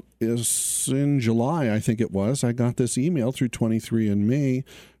then in July, I think it was, I got this email through 23andMe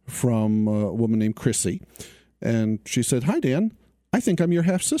from a woman named Chrissy. And she said, "Hi, Dan. I think I'm your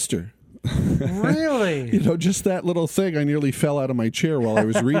half-sister." Really? Just that little thing. I nearly fell out of my chair while I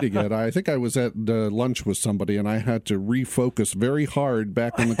was reading it. I think I was at lunch with somebody, and I had to refocus very hard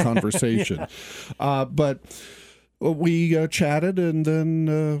back on the conversation. But we chatted, and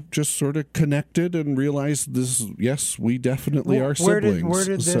then just sort of connected and realized yes, we definitely are siblings. Where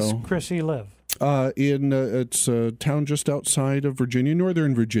did this Chrissy live? It's a town just outside of Virginia,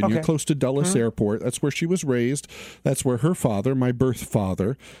 Northern Virginia, close to Dulles Airport. That's where she was raised. That's where her father, my birth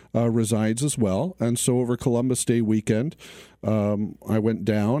father, resides as well. And so over Columbus Day weekend, I went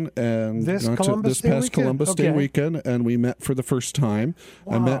down and this past Columbus Day weekend, and we met for the first time.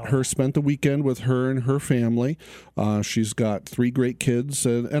 Wow. I met her, spent the weekend with her and her family. She's got 3 great kids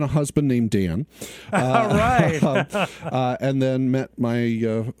and a husband named Dan. All right. And then met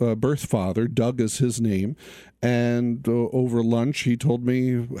my birth father. Doug is his name. And over lunch, he told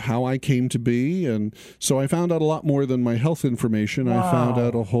me how I came to be. And so I found out a lot more than my health information. Wow. I found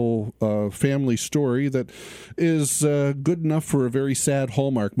out a whole family story that is good enough for a very sad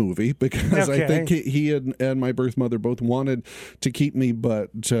Hallmark movie because I think he and my birth mother both wanted to keep me, but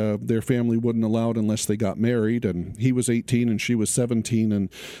their family wouldn't allow it unless they got married, and he was 18 and she was 17, and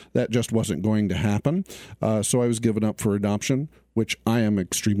that just wasn't going to happen. So I was given up for adoption, which I am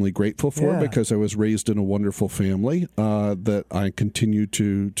extremely grateful for because I was raised in a wonderful family that I continue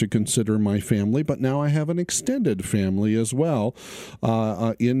to consider my family. But now I have an extended family as well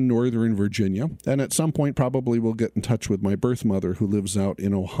in Northern Virginia. And at some point probably we'll get in touch with my birth mother who lives out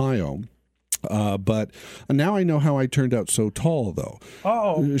in Ohio. But now I know how I turned out so tall, though.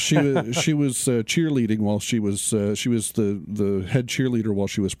 Oh, she was cheerleading while she was the head cheerleader while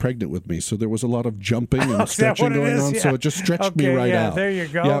she was pregnant with me. So there was a lot of jumping and stretching going on. So it just stretched me right out. There you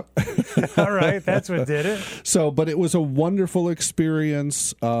go. Yep. All right, that's what did it. So, but it was a wonderful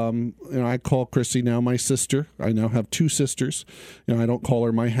experience. I call Chrissy now my sister. I now have two sisters. I don't call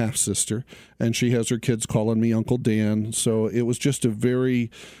her my half sister, and she has her kids calling me Uncle Dan. So it was just a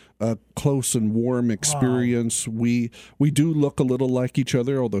very close and warm experience. Wow. We do look a little like each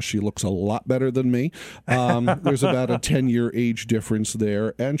other, although she looks a lot better than me. There's about a 10-year age difference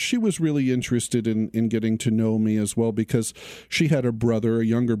there, and she was really interested in getting to know me as well because she had a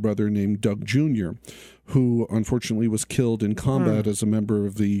younger brother named Doug Jr., who unfortunately was killed in combat as a member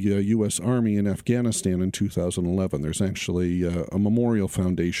of the U.S. Army in Afghanistan in 2011. There's actually a memorial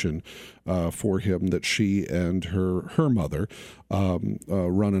foundation for him that she and her mother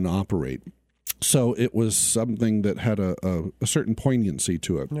run and operate. So it was something that had a certain poignancy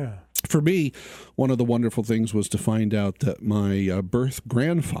to it. Yeah. For me, one of the wonderful things was to find out that my birth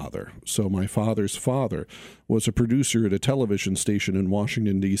grandfather, so my father's father, was a producer at a television station in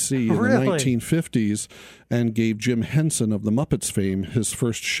Washington, D.C. in the 1950s and gave Jim Henson of the Muppets fame his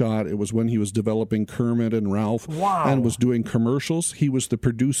first shot. It was when he was developing Kermit and Ralph and was doing commercials. He was the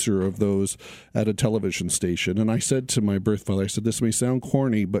producer of those at a television station. And I said to my birth father, I said, this may sound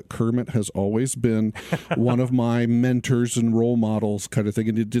corny, but Kermit has always been one of my mentors and role models kind of thing.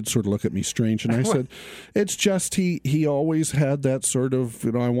 And he did sort of look at me strange. And I said, it's just he always had that sort of,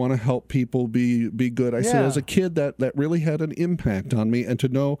 I want to help people be good. I said, as a kid, that really had an impact on me. And to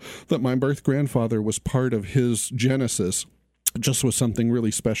know that my birth grandfather was part of his genesis just was something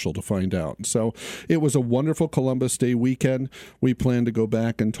really special to find out. So it was a wonderful Columbus Day weekend. We plan to go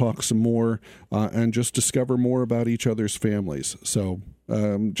back and talk some more and just discover more about each other's families. So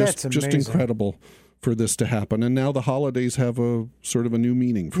just incredible for this to happen. And now the holidays have a sort of a new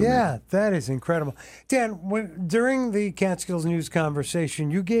meaning for me. Yeah, that is incredible. Dan, during the Catskills News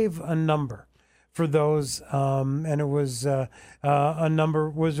conversation, you gave a number for those, and it was a number,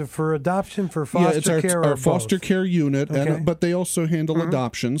 was it for adoption, for foster care? It's our foster care unit, but they also handle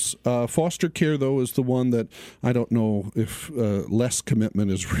adoptions. Foster care, though, is the one that I don't know if less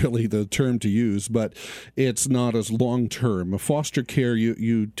commitment is really the term to use, but it's not as long-term. Foster care,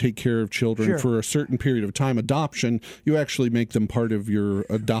 you take care of children for a certain period of time. Adoption, you actually make them part of your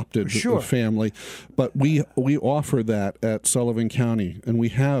adopted family. But we offer that at Sullivan County, and we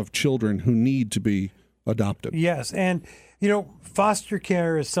have children who need to be adopted. Yes, and foster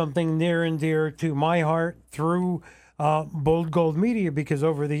care is something near and dear to my heart through Bold Gold Media, because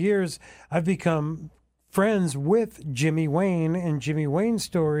over the years I've become friends with Jimmy Wayne, and Jimmy Wayne's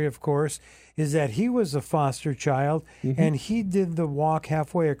story, of course, is that he was a foster child, and he did the walk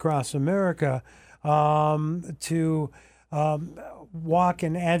halfway across America to walk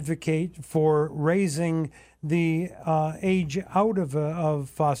and advocate for raising the age out of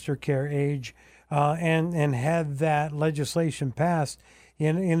foster care age, and had that legislation passed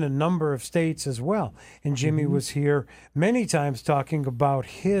in a number of states as well. And Jimmy was here many times talking about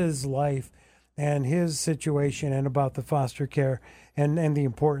his life and his situation and about the foster care and the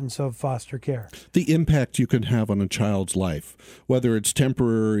importance of foster care. The impact you can have on a child's life, whether it's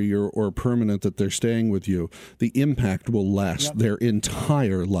temporary or permanent that they're staying with you, the impact will last their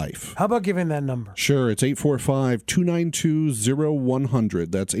entire life. How about giving that number? Sure. It's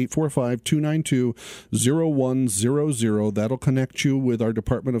 845-292-0100. That's 845-292-0100. That'll connect you with our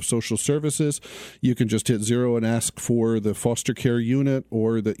Department of Social Services. You can just hit 0 and ask for the foster care unit,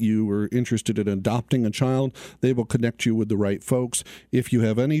 or that you were interested in adopting a child. They will connect you with the right folks. If you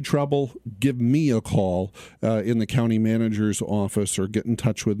have any trouble, give me a call in the county manager's office, or get in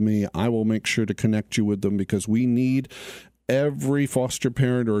touch with me. I will make sure to connect you with them, because we need every foster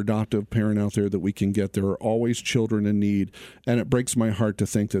parent or adoptive parent out there that we can get. There are always children in need, and it breaks my heart to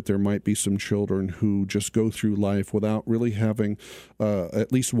think that there might be some children who just go through life without really having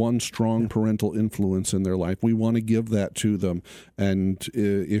at least one strong parental influence in their life. We want to give that to them, and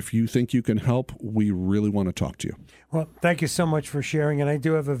if you think you can help, we really want to talk to you. Well, thank you so much for sharing, and I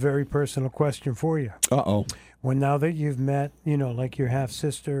do have a very personal question for you. Uh-oh. Well, now that you've met, like your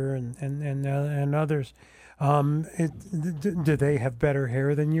half-sister and others, do they have better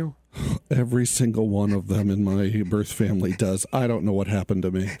hair than you? Every single one of them in my birth family does. I don't know what happened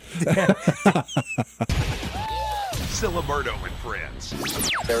to me. Siliberto and Friends.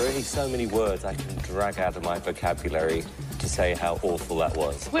 There are only so many words I can drag out of my vocabulary to say how awful that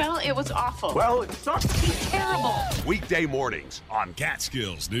was. Well, it was awful. Well, it sucked. Terrible. Weekday mornings on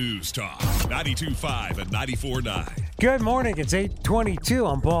Catskills News Talk 92.5 and 94.9. Good morning. It's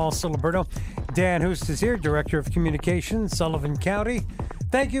 8:22. I'm Paul Siliberto. Dan Hoost is here, Director of Communications, Sullivan County.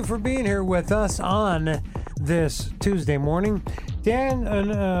 Thank you for being here with us on this Tuesday morning. Dan,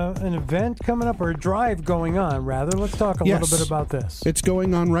 an event coming up, or a drive going on, rather. Let's talk a little bit about this. It's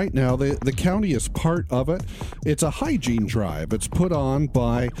going on right now. The county is part of it. It's a hygiene drive. It's put on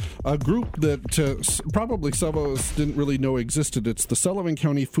by a group that probably some of us didn't really know existed. It's the Sullivan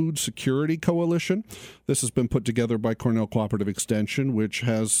County Food Security Coalition. This has been put together by Cornell Cooperative Extension, which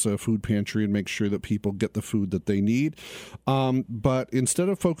has a food pantry and makes sure that people get the food that they need. But instead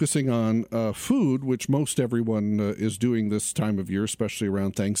of focusing on food, which most everyone is doing this time of year, especially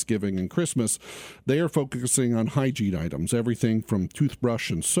around Thanksgiving and Christmas, they are focusing on hygiene items, everything from toothbrush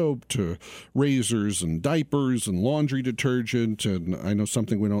and soap to razors and diapers and laundry detergent, and I know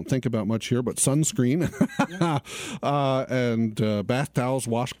something we don't think about much here, but sunscreen, and bath towels,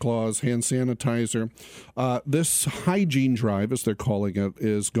 washcloths, hand sanitizer. This hygiene drive, as they're calling it,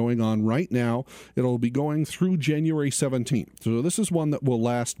 is going on right now. It'll be going through January 17th. So this is one that will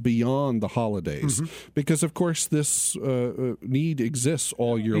last beyond the holidays, because, of course, this need exists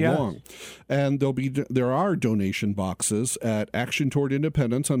all year long. And there are donation boxes at Action Toward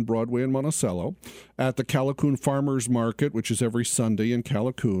Independence on Broadway in Monticello, at the Callicoon Farmers Market, which is every Sunday in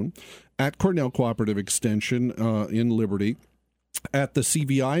Callicoon, at Cornell Cooperative Extension in Liberty, at the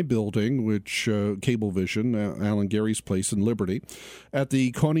CVI building, which Cablevision, Alan Gary's place in Liberty, at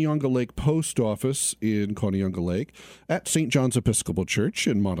the Coneonga Lake Post Office in Coneonga Lake, at St. John's Episcopal Church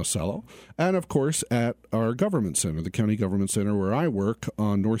in Monticello, and of course at our government center, the county government center where I work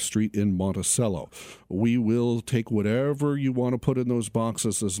on North Street in Monticello. We will take whatever you want to put in those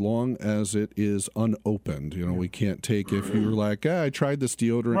boxes as long as it is unopened. We can't take, if you're like, I tried this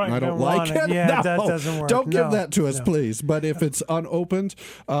deodorant and I don't like it. Yeah, no, that doesn't work. Don't give that to us, please. But if it's unopened,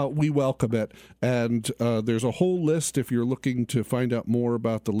 we welcome it. And there's a whole list. If you're looking to find out more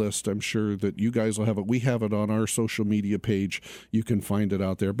about the list, I'm sure that you guys will have it. We have it on our social media page. You can find it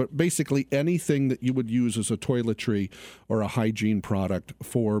out there. But basically anything that you would use as a toiletry or a hygiene product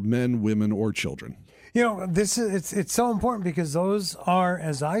for men, women, or children. This is it's so important, because those are,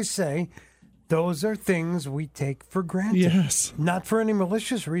 as I say, those are things we take for granted. Yes. Not for any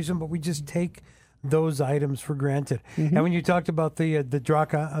malicious reason, but we just take those items for granted. And when you talked about the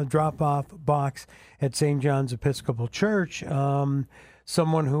drop-off box at St. John's Episcopal Church,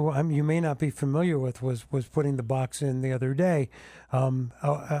 someone who you may not be familiar with was putting the box in the other day,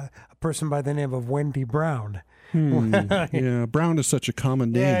 a person by the name of Wendy Brown. Yeah, Brown is such a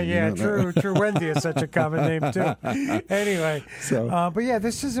common name. Yeah, true. Wendy is such a common name, too. Anyway, but yeah,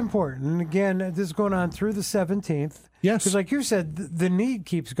 this is important. And again, this is going on through the 17th. Yes. Because like you said, the need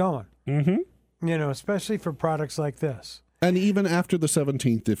keeps going. Especially for products like this. And even after the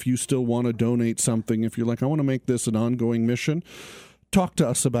 17th, if you still want to donate something, if you're like, I want to make this an ongoing mission, talk to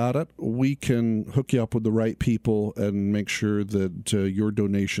us about it. We can hook you up with the right people and make sure that your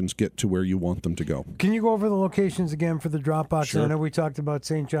donations get to where you want them to go. Can you go over the locations again for the drop box? Sure. I know we talked about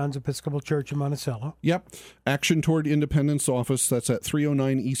St. John's Episcopal Church in Monticello. Yep. Action Toward Independence office, that's at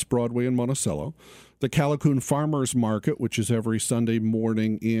 309 East Broadway in Monticello. The Callicoon Farmers Market, which is every Sunday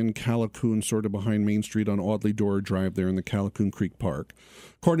morning in Callicoon, sort of behind Main Street on Audley Door Drive there in the Callicoon Creek Park.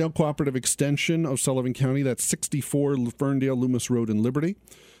 Cornell Cooperative Extension of Sullivan County, that's 64 Ferndale Loomis Road in Liberty.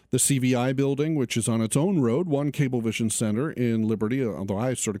 The CVI building, which is on its own road, one Cablevision Center in Liberty, although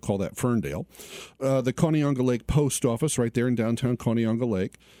I sort of call that Ferndale. The Coneonga Lake Post Office right there in downtown Coneonga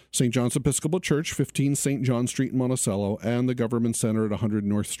Lake. St. John's Episcopal Church, 15 St. John Street in Monticello, and the Government Center at 100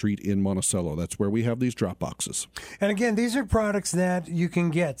 North Street in Monticello. That's where we have these drop boxes. And again, these are products that you can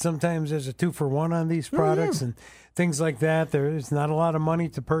get. Sometimes there's a 2-for-1 on these products, and things like that. There's not a lot of money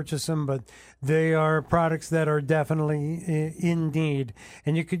to purchase them, but they are products that are definitely in need.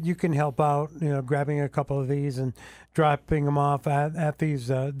 And you can help out, grabbing a couple of these and dropping them off at these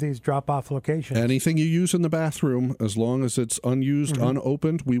drop-off locations. Anything you use in the bathroom, as long as it's unused,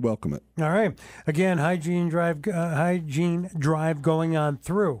 unopened, we welcome it. All right. Again, hygiene drive going on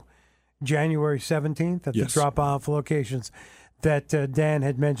through January 17th at the drop-off locations that Dan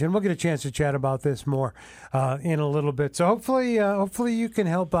had mentioned. We'll get a chance to chat about this more in a little bit. So hopefully you can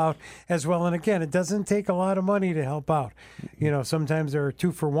help out as well. And again, it doesn't take a lot of money to help out. Sometimes there are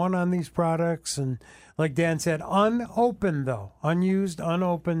 2 for $1 on these products. And like Dan said, unused,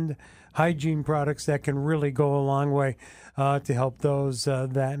 unopened hygiene products that can really go a long way to help those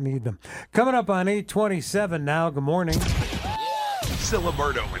that need them. Coming up on 8:27 now. Good morning.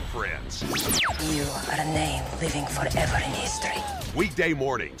 Siliberto and Friends. You are a name living forever in history. Weekday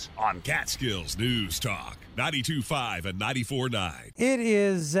mornings on Catskills News Talk. 92.5 and 94.9. It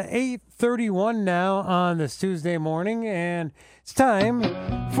is 8:31 now on this Tuesday morning, and it's time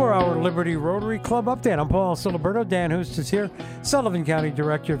for our Liberty Rotary Club update. I'm Paul Siliberto. Dan Houst is here, Sullivan County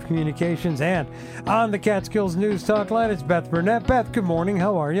Director of Communications, and on the Catskills News Talk line, it's Beth Burnett. Beth, good morning.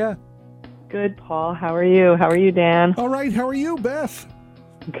 How are you? Good, Paul. How are you? How are you, Dan? All right. How are you, Beth?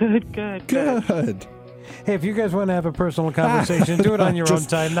 Good. Hey, if you guys want to have a personal conversation, do it on your own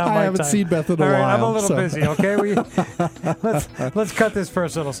time, not my time. I haven't seen Beth in a while. I'm a little busy, okay? Let's cut this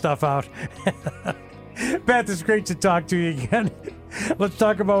personal stuff out. Beth, it's great to talk to you again. Let's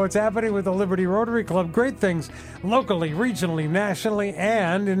talk about what's happening with the Liberty Rotary Club. Great things locally, regionally, nationally,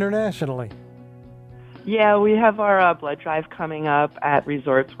 and internationally. Yeah, we have our blood drive coming up at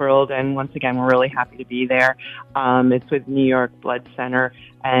Resorts World, and once again, we're really happy to be there. It's with New York Blood Center,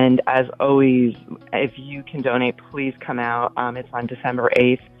 and as always, if you can donate, please come out. It's on December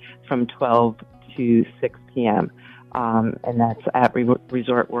 8th from 12 to 6 p.m., and that's at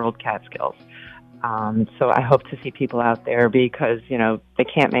Resort World Catskills. So I hope to see people out there because, they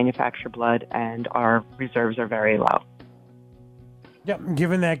can't manufacture blood, and our reserves are very low. Yep,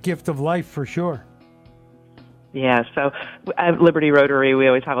 given that gift of life for sure. Yeah, so at Liberty Rotary, we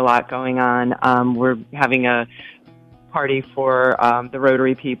always have a lot going on. We're having a party for the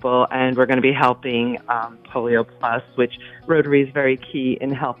Rotary people, and we're going to be helping Polio Plus, which Rotary is very key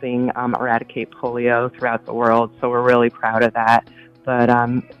in helping eradicate polio throughout the world, so we're really proud of that. But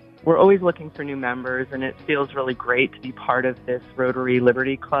we're always looking for new members, and it feels really great to be part of this Rotary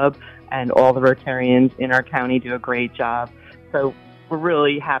Liberty Club, and all the Rotarians in our county do a great job. So we're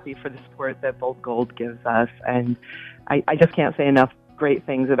really happy for the support that Bolt Gold gives us, and I just can't say enough great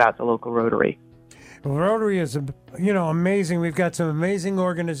things about the local Rotary. Well, Rotary is, amazing. We've got some amazing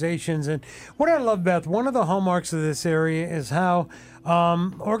organizations, and what I love, Beth, one of the hallmarks of this area is how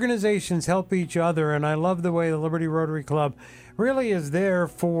organizations help each other, and I love the way the Liberty Rotary Club really is there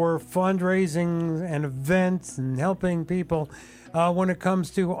for fundraising and events and helping people when it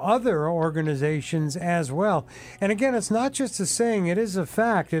comes to other organizations as well. And again, it's not just a saying, it is a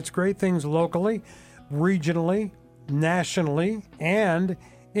fact. It's great things locally, regionally, nationally, and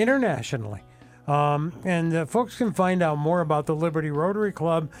internationally. And folks can find out more about the Liberty Rotary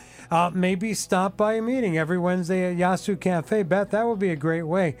Club. Maybe stop by a meeting every Wednesday at Yasu Cafe. Beth, that would be a great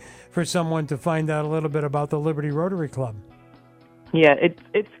way for someone to find out a little bit about the Liberty Rotary Club. Yeah,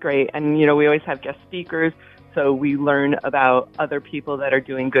 it's great. And, we always have guest speakers. So we learn about other people that are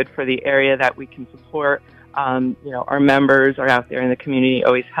doing good for the area that we can support. Our members are out there in the community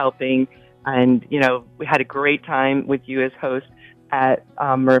always helping. And, we had a great time with you as host at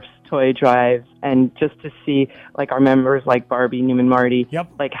Murph's Toy Drive. And just to see, our members like Barbie Newman Marty,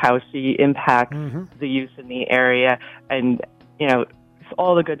 how she impacts the youth in the area. And,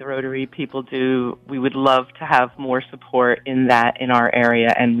 all the good the Rotary people do, we would love to have more support in our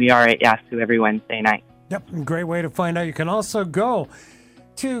area. And we are at Yasu every Wednesday night. Yep, great way to find out. You can also go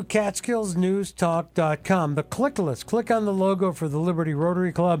to CatskillsNewsTalk.com. The click list. Click on the logo for the Liberty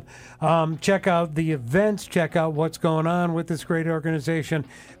Rotary Club. Check out the events. Check out what's going on with this great organization.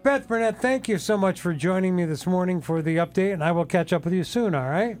 Beth Burnett, thank you so much for joining me this morning for the update, and I will catch up with you soon, all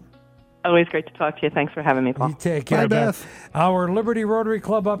right? Always great to talk to you. Thanks for having me, Paul. You take care, Beth. Our Liberty Rotary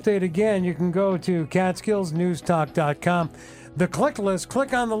Club update again. You can go to CatskillsNewsTalk.com. The click list,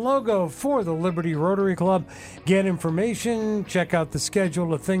 click on the logo for the Liberty Rotary Club. Get information, check out the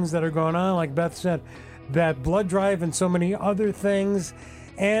schedule of things that are going on. Like Beth said, that blood drive and so many other things.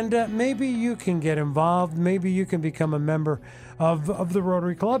 And maybe you can get involved. Maybe you can become a member of the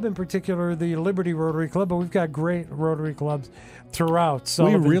Rotary Club, in particular the Liberty Rotary Club. But we've got great Rotary clubs throughout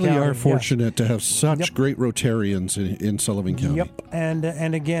Sullivan We really County. are fortunate to have such great Rotarians in Sullivan County. Yep.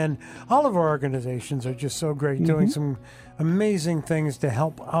 And again, all of our organizations are just so great, doing some amazing things to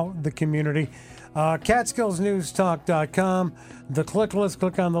help out the community. CatskillsNewsTalk.com. The click list,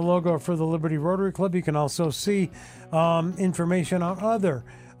 click on the logo for the Liberty Rotary Club. You can also see information on other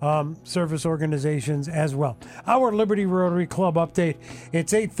service organizations as well. Our Liberty Rotary Club update.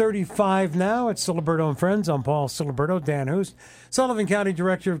 It's 8:35 now. It's Siliberto and Friends. I'm Paul Siliberto. Dan Hoos, Sullivan County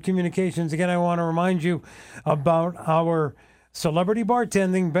Director of Communications. Again, I want to remind you about our celebrity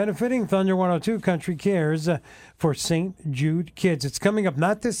bartending benefiting Thunder 102 Country Cares for St. Jude Kids. It's coming up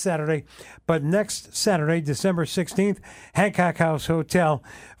not this Saturday, but next Saturday, December 16th, Hancock House Hotel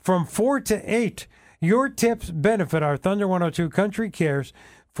from 4 to 8. Your tips benefit our Thunder 102 Country Cares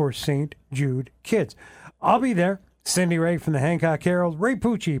for St. Jude Kids. I'll be there. Cindy Ray from the Hancock Herald, Ray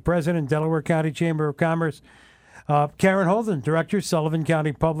Pucci, President, Delaware County Chamber of Commerce, Karen Holden, Director, Sullivan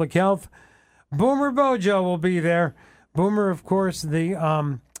County Public Health. Boomer Bojo will be there. Boomer, of course,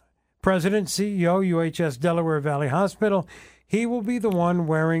 the President, CEO, UHS Delaware Valley Hospital. He will be the one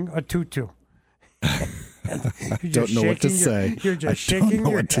wearing a tutu. I don't know what to say. You're just I don't shaking know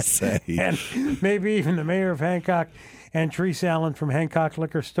your what to head. say. And maybe even the mayor of Hancock and Therese Allen from Hancock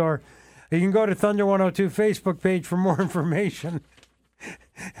Liquor Store. You can go to Thunder 102 Facebook page for more information.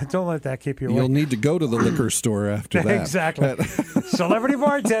 Don't let that keep you away. You'll need to go to the liquor store after that. Exactly. Celebrity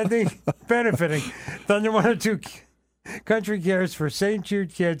bartending benefiting Thunder 102 Country Cares for St.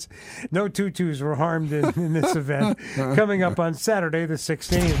 Jude Kids. No tutus were harmed in this event. Coming up on Saturday the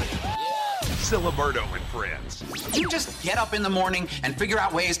 16th. Siliberto and Friends. You just get up in the morning and figure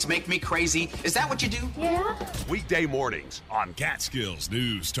out ways to make me crazy. Is that what you do? Yeah. Weekday mornings on Catskills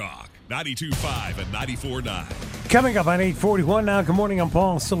News Talk 92.5 and 94.9. Coming up on 8:41 now. Good morning. I'm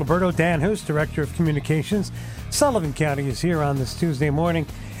Paul Siliberto. Dan Hoos, Director of Communications. Sullivan County is here on this Tuesday morning.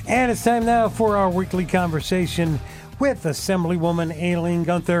 And it's time now for our weekly conversation with Assemblywoman Aileen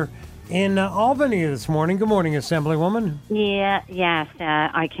Gunther in Albany this morning. Good morning, Assemblywoman. Yes.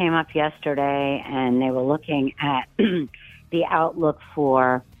 I came up yesterday, and they were looking at the outlook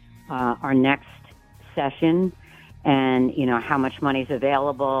for our next session, and how much money is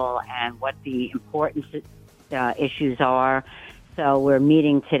available and what the important issues are. So we're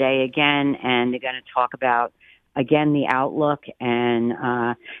meeting today again, and they're going to talk about again the outlook and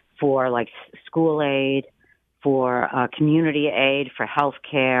for like school aid, for community aid, for health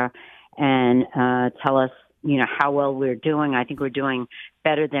care, and tell us, how well we're doing. I think we're doing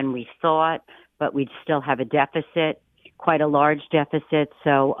better than we thought, but we still have a deficit, quite a large deficit.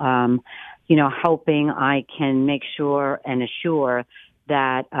 So, hoping I can make sure and assure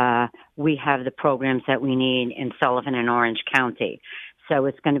that we have the programs that we need in Sullivan and Orange County. So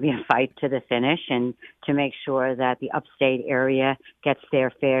it's going to be a fight to the finish, and to make sure that the upstate area gets their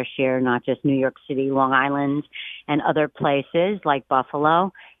fair share, not just New York City, Long Island, and other places like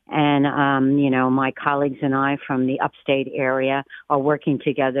Buffalo. And, my colleagues and I from the upstate area are working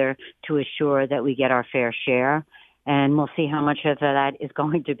together to assure that we get our fair share. And we'll see how much of that is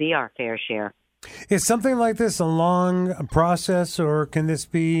going to be our fair share. Is something like this a long process, or can this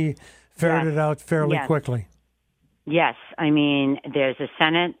be ferreted out fairly quickly? Yes. I mean, there's a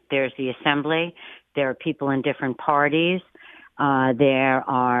Senate, there's the Assembly, there are people in different parties. There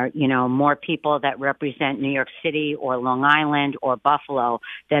are, more people that represent New York City or Long Island or Buffalo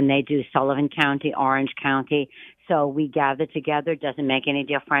than they do Sullivan County, Orange County. So we gather together. It doesn't make any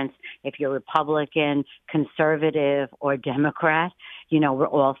difference if you're Republican, conservative, or Democrat. We're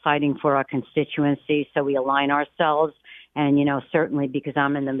all fighting for our constituency, so we align ourselves. And, certainly because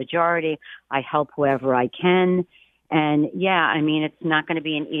I'm in the majority, I help whoever I can. And it's not going to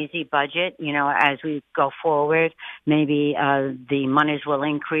be an easy budget, as we go forward. Maybe the monies will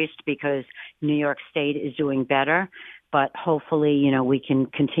increase because New York State is doing better. But hopefully, we can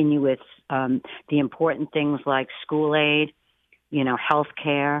continue with the important things like school aid, health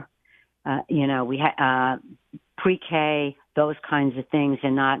care, pre-K, those kinds of things,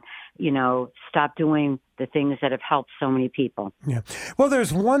 and not, stop doing the things that have helped so many people. Yeah. Well,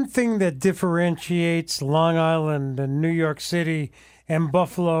 there's one thing that differentiates Long Island and New York City and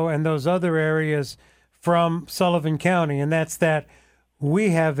Buffalo and those other areas from Sullivan County, and that's that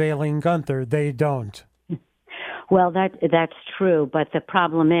we have Aileen Gunther. They don't. Well, that's true. But the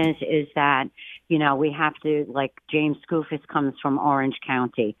problem is that, We have to, like James Skoufis comes from Orange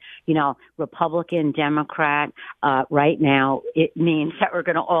County, Republican, Democrat, right now, it means that we're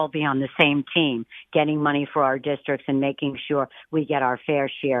going to all be on the same team, getting money for our districts and making sure we get our fair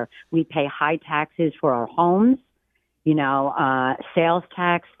share. We pay high taxes for our homes, sales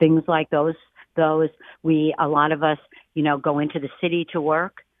tax, things like those. A lot of us, go into the city to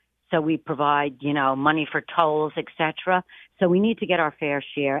work. So we provide, money for tolls, etc. So we need to get our fair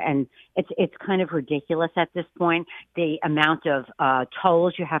share, and it's kind of ridiculous at this point, the amount of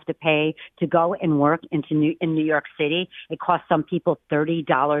tolls you have to pay to go and work in New York City. It costs some people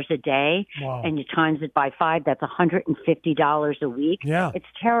 $30 a day, and you times it by 5, that's $150 a week. Yeah. It's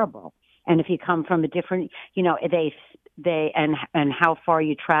terrible. And if you come from a different, and how far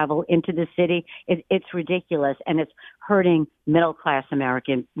you travel into the city, it's ridiculous, and it's hurting middle class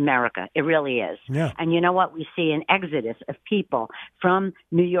America. It really is. Yeah. And you know what? We see an exodus of people from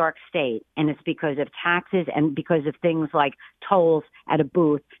New York State, and it's because of taxes and because of things like tolls at a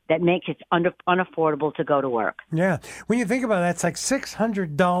booth that make it unaffordable to go to work. Yeah. When you think about that, it's like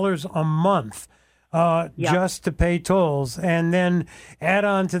 $600 a month. Just to pay tolls, and then add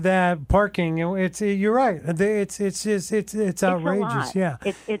on to that parking. You're right. It's outrageous. Yeah,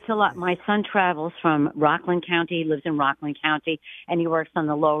 it's a lot. My son travels from Rockland County, lives in Rockland County, and he works on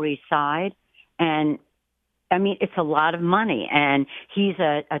the Lower East Side. And I mean, it's a lot of money. And he's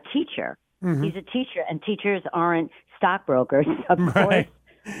a teacher. Mm-hmm. He's a teacher, and teachers aren't stockbrokers, of course.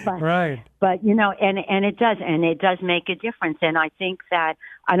 But, right. But, and it does make a difference. And I think that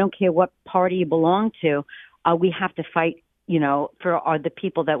I don't care what party you belong to, we have to fight, for the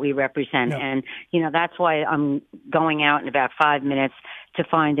people that we represent. No. And, that's why I'm going out in about 5 minutes to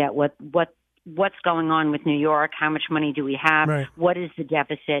find out what's going on with New York, how much money do we have, right. What is the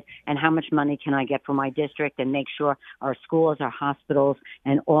deficit, and how much money can I get for my district, and make sure our schools, our hospitals,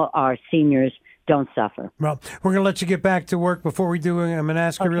 and all our seniors don't suffer. Well, we're going to let you get back to work. Before we do, I'm going to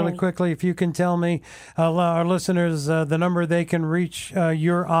ask you really quickly if you can tell me, our listeners, the number they can reach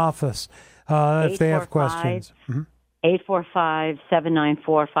your office if they have questions.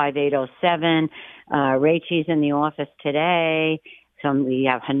 845-794-5807. Rachel's in the office today. We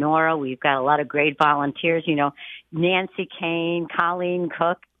have Honora. We've got a lot of great volunteers. Nancy Kane, Colleen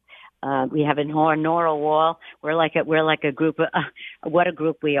Cook. We have Nora Wall. We're like a group of what a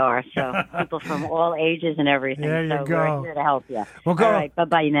group we are. So people from all ages and everything. There you go. We're here to help you. Well, go. All right,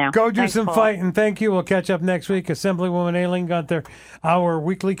 bye now. Go do Thanks, some Paul. fighting. Thank you. We'll catch up next week. Assemblywoman Aileen Gunther, our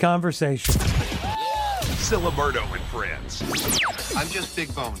weekly conversation. Siliberto and Friends. I'm just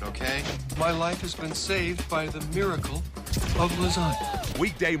big boned, okay? My life has been saved by the miracle of lasagna.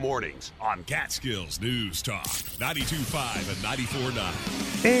 Weekday mornings on Catskills News Talk 92.5 and 94.9.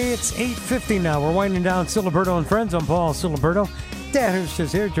 It's 8:50 now. We're winding down Siliberto and Friends. I'm Paul Siliberto. Dan Hurst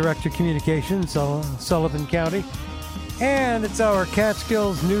is here, Director of Communications, Sullivan County. And it's our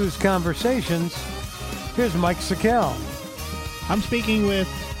Catskills News Conversations. Here's Mike Sikel. I'm speaking with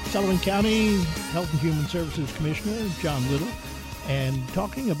Sullivan County Health and Human Services Commissioner John Little and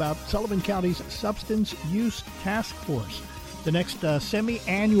talking about Sullivan County's Substance Use Task Force. The next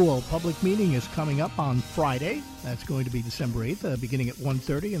semi-annual public meeting is coming up on Friday. That's going to be December 8th, beginning at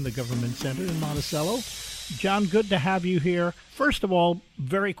 1:30 in the Government Center in Monticello. John, good to have you here. First of all,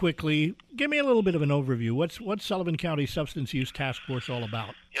 very quickly, give me a little bit of an overview. What's Sullivan County Substance Use Task Force all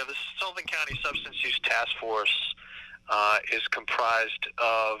about? Yeah, the Sullivan County Substance Use Task Force is comprised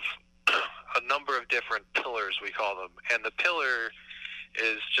of a number of different pillars, we call them. And the pillar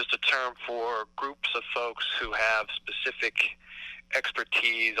is just a term for groups of folks who have specific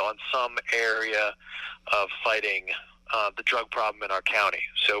expertise on some area of fighting the drug problem in our county.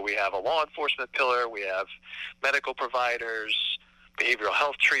 So we have a law enforcement pillar, we have medical providers, behavioral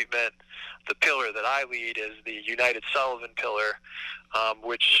health treatment. The pillar that I lead is the United Sullivan pillar,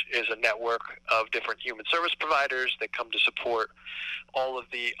 which is a network of different human service providers that come to support all of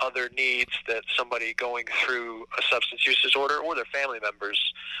the other needs that somebody going through a substance use disorder or their family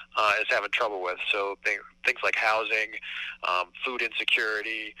members is having trouble with. So things like housing, food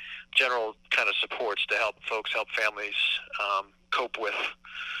insecurity, general kind of supports to help families cope with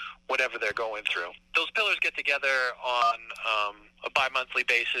whatever they're going through. Those pillars get together on a bi-monthly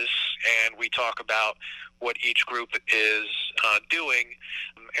basis, and we talk about what each group is doing,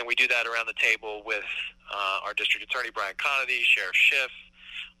 and we do that around the table with our District Attorney, Brian Conity, Sheriff Schiff,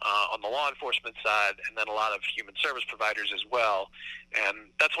 on the law enforcement side, and then a lot of human service providers as well. And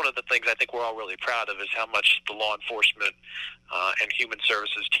that's one of the things I think we're all really proud of, is how much the law enforcement and human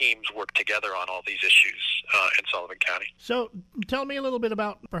services teams work together on all these issues in Sullivan County. So tell me a little bit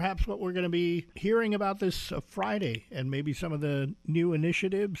about perhaps what we're going to be hearing about this Friday, and maybe some of the new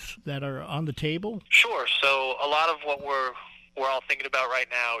initiatives that are on the table. Sure. So a lot of what we're all thinking about right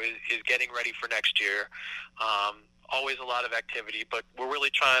now is getting ready for next year. Always a lot of activity, but we're really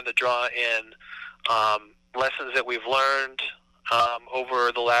trying to draw in lessons that we've learned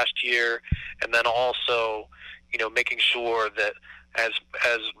over the last year, and then also, making sure that as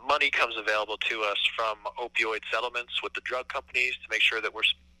money comes available to us from opioid settlements with the drug companies, to make sure that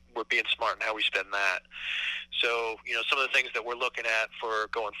we're being smart in how we spend that. So, some of the things that we're looking at for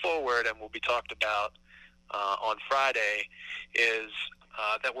going forward, and will be talked about on Friday, is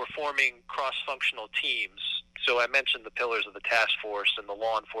that we're forming cross-functional teams. So I mentioned the pillars of the task force and the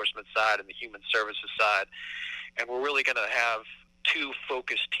law enforcement side and the human services side, and we're really going to have two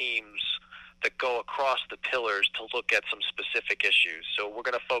focused teams that go across the pillars to look at some specific issues. So we're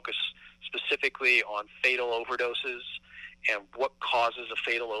going to focus specifically on fatal overdoses and what causes a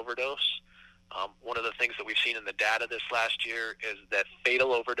fatal overdose. One of the things that we've seen in the data this last year is that fatal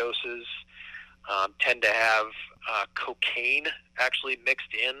overdoses tend to have cocaine actually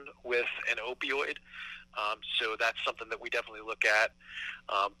mixed in with an opioid. So that's something that we definitely look at.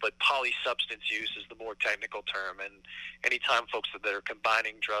 But polysubstance use is the more technical term. And anytime folks that are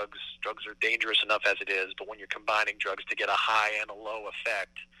combining drugs are dangerous enough as it is, but when you're combining drugs to get a high and a low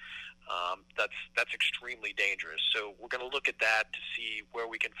effect, that's extremely dangerous. So we're going to look at that to see where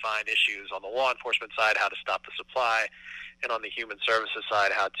we can find issues on the law enforcement side, how to stop the supply, and on the human services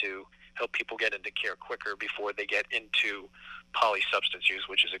side, how to help people get into care quicker before they get into polysubstance use,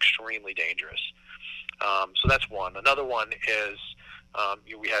 which is extremely dangerous. So that's one. Another one is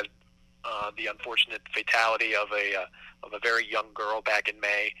we had the unfortunate fatality of a very young girl back in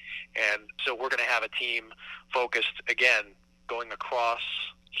May, and so we're going to have a team focused, again, going across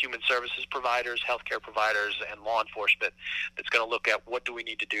human services providers, healthcare providers, and law enforcement, that's going to look at what do we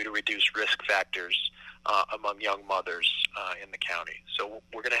need to do to reduce risk factors among young mothers in the county. So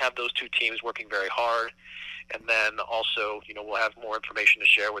we're going to have those two teams working very hard, and then also, we'll have more information to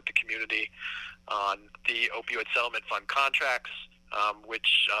share with the community on the opioid settlement fund contracts,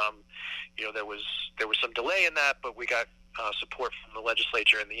 which there was some delay in that, but we got support from the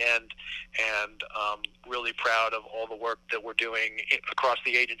legislature in the end, and really proud of all the work that we're doing across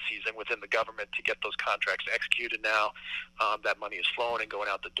the agencies and within the government to get those contracts executed now. That money is flowing and going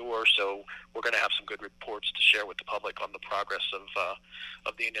out the door, so we're going to have some good reports to share with the public on the progress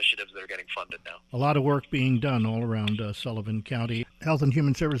of the initiatives that are getting funded now. A lot of work being done all around Sullivan County. Health and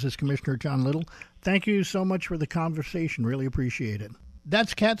Human Services Commissioner John Little, thank you so much for the conversation. Really appreciate it.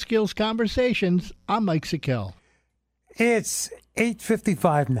 That's Catskills Conversations. I'm Mike Sikel. It's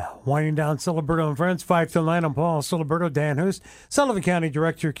 8:55 now. Winding down Siliberto and Friends, 5 till 9. I'm Paul Siliberto, Dan Hoos, Sullivan County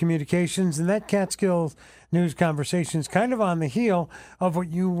Director of Communications, and that Catskills News Conversation is kind of on the heel of what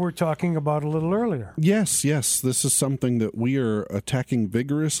you were talking about a little earlier. Yes. This is something that we are attacking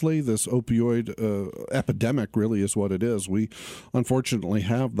vigorously. This opioid epidemic really is what it is. We unfortunately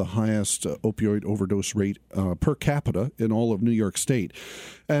have the highest opioid overdose rate per capita in all of New York State.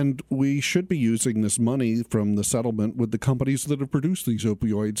 And we should be using this money from the settlement with the companies that have produced these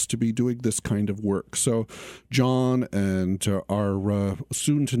opioids to be doing this kind of work. So John and our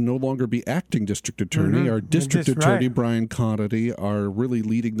soon to no longer be acting district attorney, our district attorney, right, Brian Cottity, are really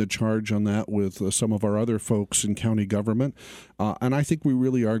leading the charge on that with some of our other folks in county government. And I think we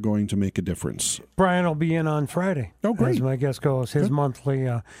really are going to make a difference. Brian will be in on Friday. Oh, great. As my guest co-host, his monthly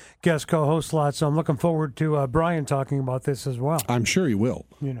guest co-host slot. So I'm looking forward to Brian talking about this as well. I'm sure he will.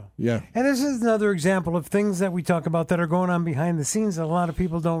 Yeah. And this is another example of things that we talk about that are going on behind the scenes that a lot of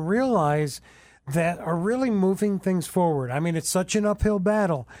people don't realize that are really moving things forward. I mean, it's such an uphill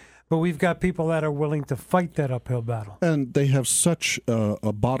battle, but we've got people that are willing to fight that uphill battle. And they have such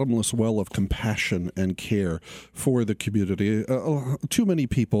a bottomless well of compassion and care for the community. Too many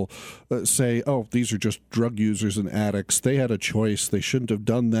people say, oh, these are just drug users and addicts. They had a choice. They shouldn't have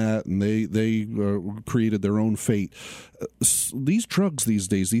done that, and they created their own fate. These drugs these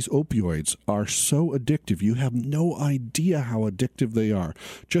days, these opioids, are so addictive. You have no idea how addictive they are.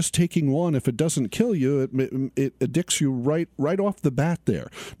 Just taking one, if it doesn't kill you, it addicts you right off the bat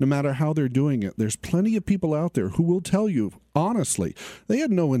there, no matter how they're doing it. There's plenty of people out there who will tell you, honestly. They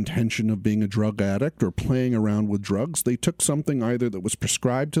had no intention of being a drug addict or playing around with drugs. They took something either that was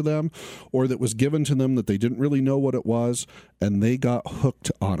prescribed to them or that was given to them that they didn't really know what it was, and they got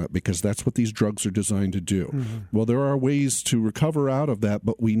hooked on it because that's what these drugs are designed to do. Mm-hmm. Well, there are ways to recover out of that,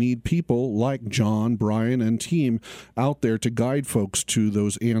 but we need people like John, Brian, and team out there to guide folks to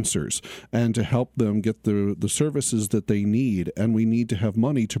those answers and to help them get the services that they need, and we need to have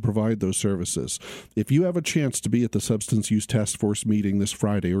money to provide those services. If you have a chance to be at the Substance Use Task Force meeting this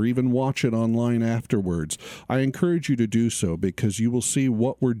Friday or even watch it online afterwards, I encourage you to do so because you will see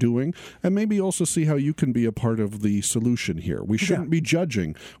what we're doing and maybe also see how you can be a part of the solution here. We shouldn't be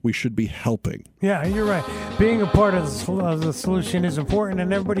judging. We should be helping. Yeah, you're right. Being a part of the solution is important,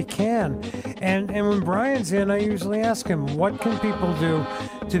 and everybody can. And when Brian's in, I usually ask him, what can people do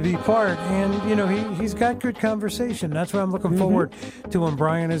to be part? And, you know, he's got good conversation. That's why I'm looking forward to when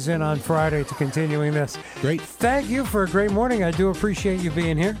Brian is in on Friday to continuing this. Great. Thank you for a great morning. I do appreciate you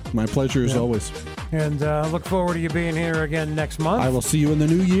being here. My pleasure as always. And look forward to you being here again next month. I will see you in the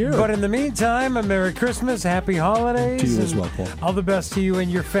new year. But in the meantime, a Merry Christmas, Happy Holidays. To you as well, Paul. All the best to you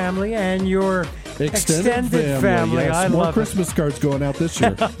and your family and your extended family. Yes, I more love Christmas cards going out this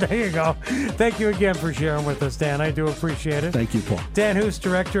year. There you go. Thank you again for sharing with us, Dan. I do appreciate it. Thank you, Paul. Dan Hoos,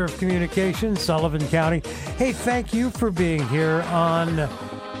 Director of Communications, Sullivan County. Hey, thank you for being here on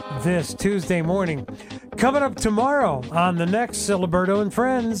this Tuesday morning. Coming up tomorrow on the next Siliberto and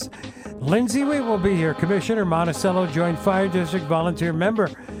Friends, Lindsay Wheat will be here. Commissioner, Monticello Joint Fire District volunteer member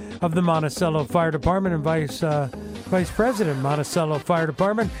of the Monticello Fire Department and Vice President, Monticello Fire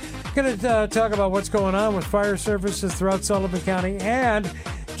Department. Going to talk about what's going on with fire services throughout Sullivan County and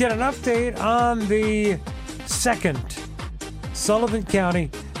get an update on the second Sullivan County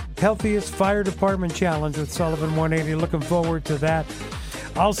Healthiest Fire Department Challenge with Sullivan 180. Looking forward to that.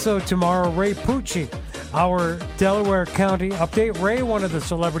 Also tomorrow, Ray Pucci, our Delaware County update. Ray, one of the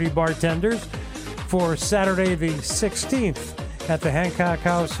celebrity bartenders for Saturday the 16th at the Hancock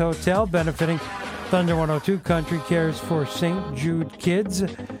House Hotel, benefiting Thunder 102 Country Cares for St. Jude Kids.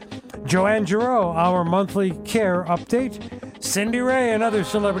 Joanne Giroux, our monthly care update. Cindy Ray, another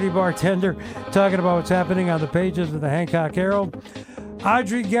celebrity bartender, talking about what's happening on the pages of the Hancock Herald.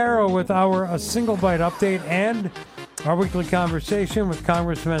 Audrey Garrow with our A Single Bite update and our weekly conversation with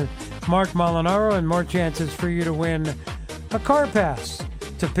Congressman Mark Molinaro, and more chances for you to win a car pass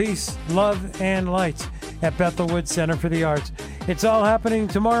to Peace, Love, and Light at Bethelwood Center for the Arts. It's all happening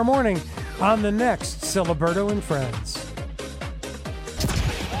tomorrow morning on the next Siliberto and Friends.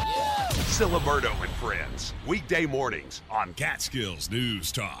 Siliberto and Friends, weekday mornings on Catskills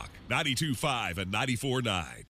News Talk, 92.5 and 94.9.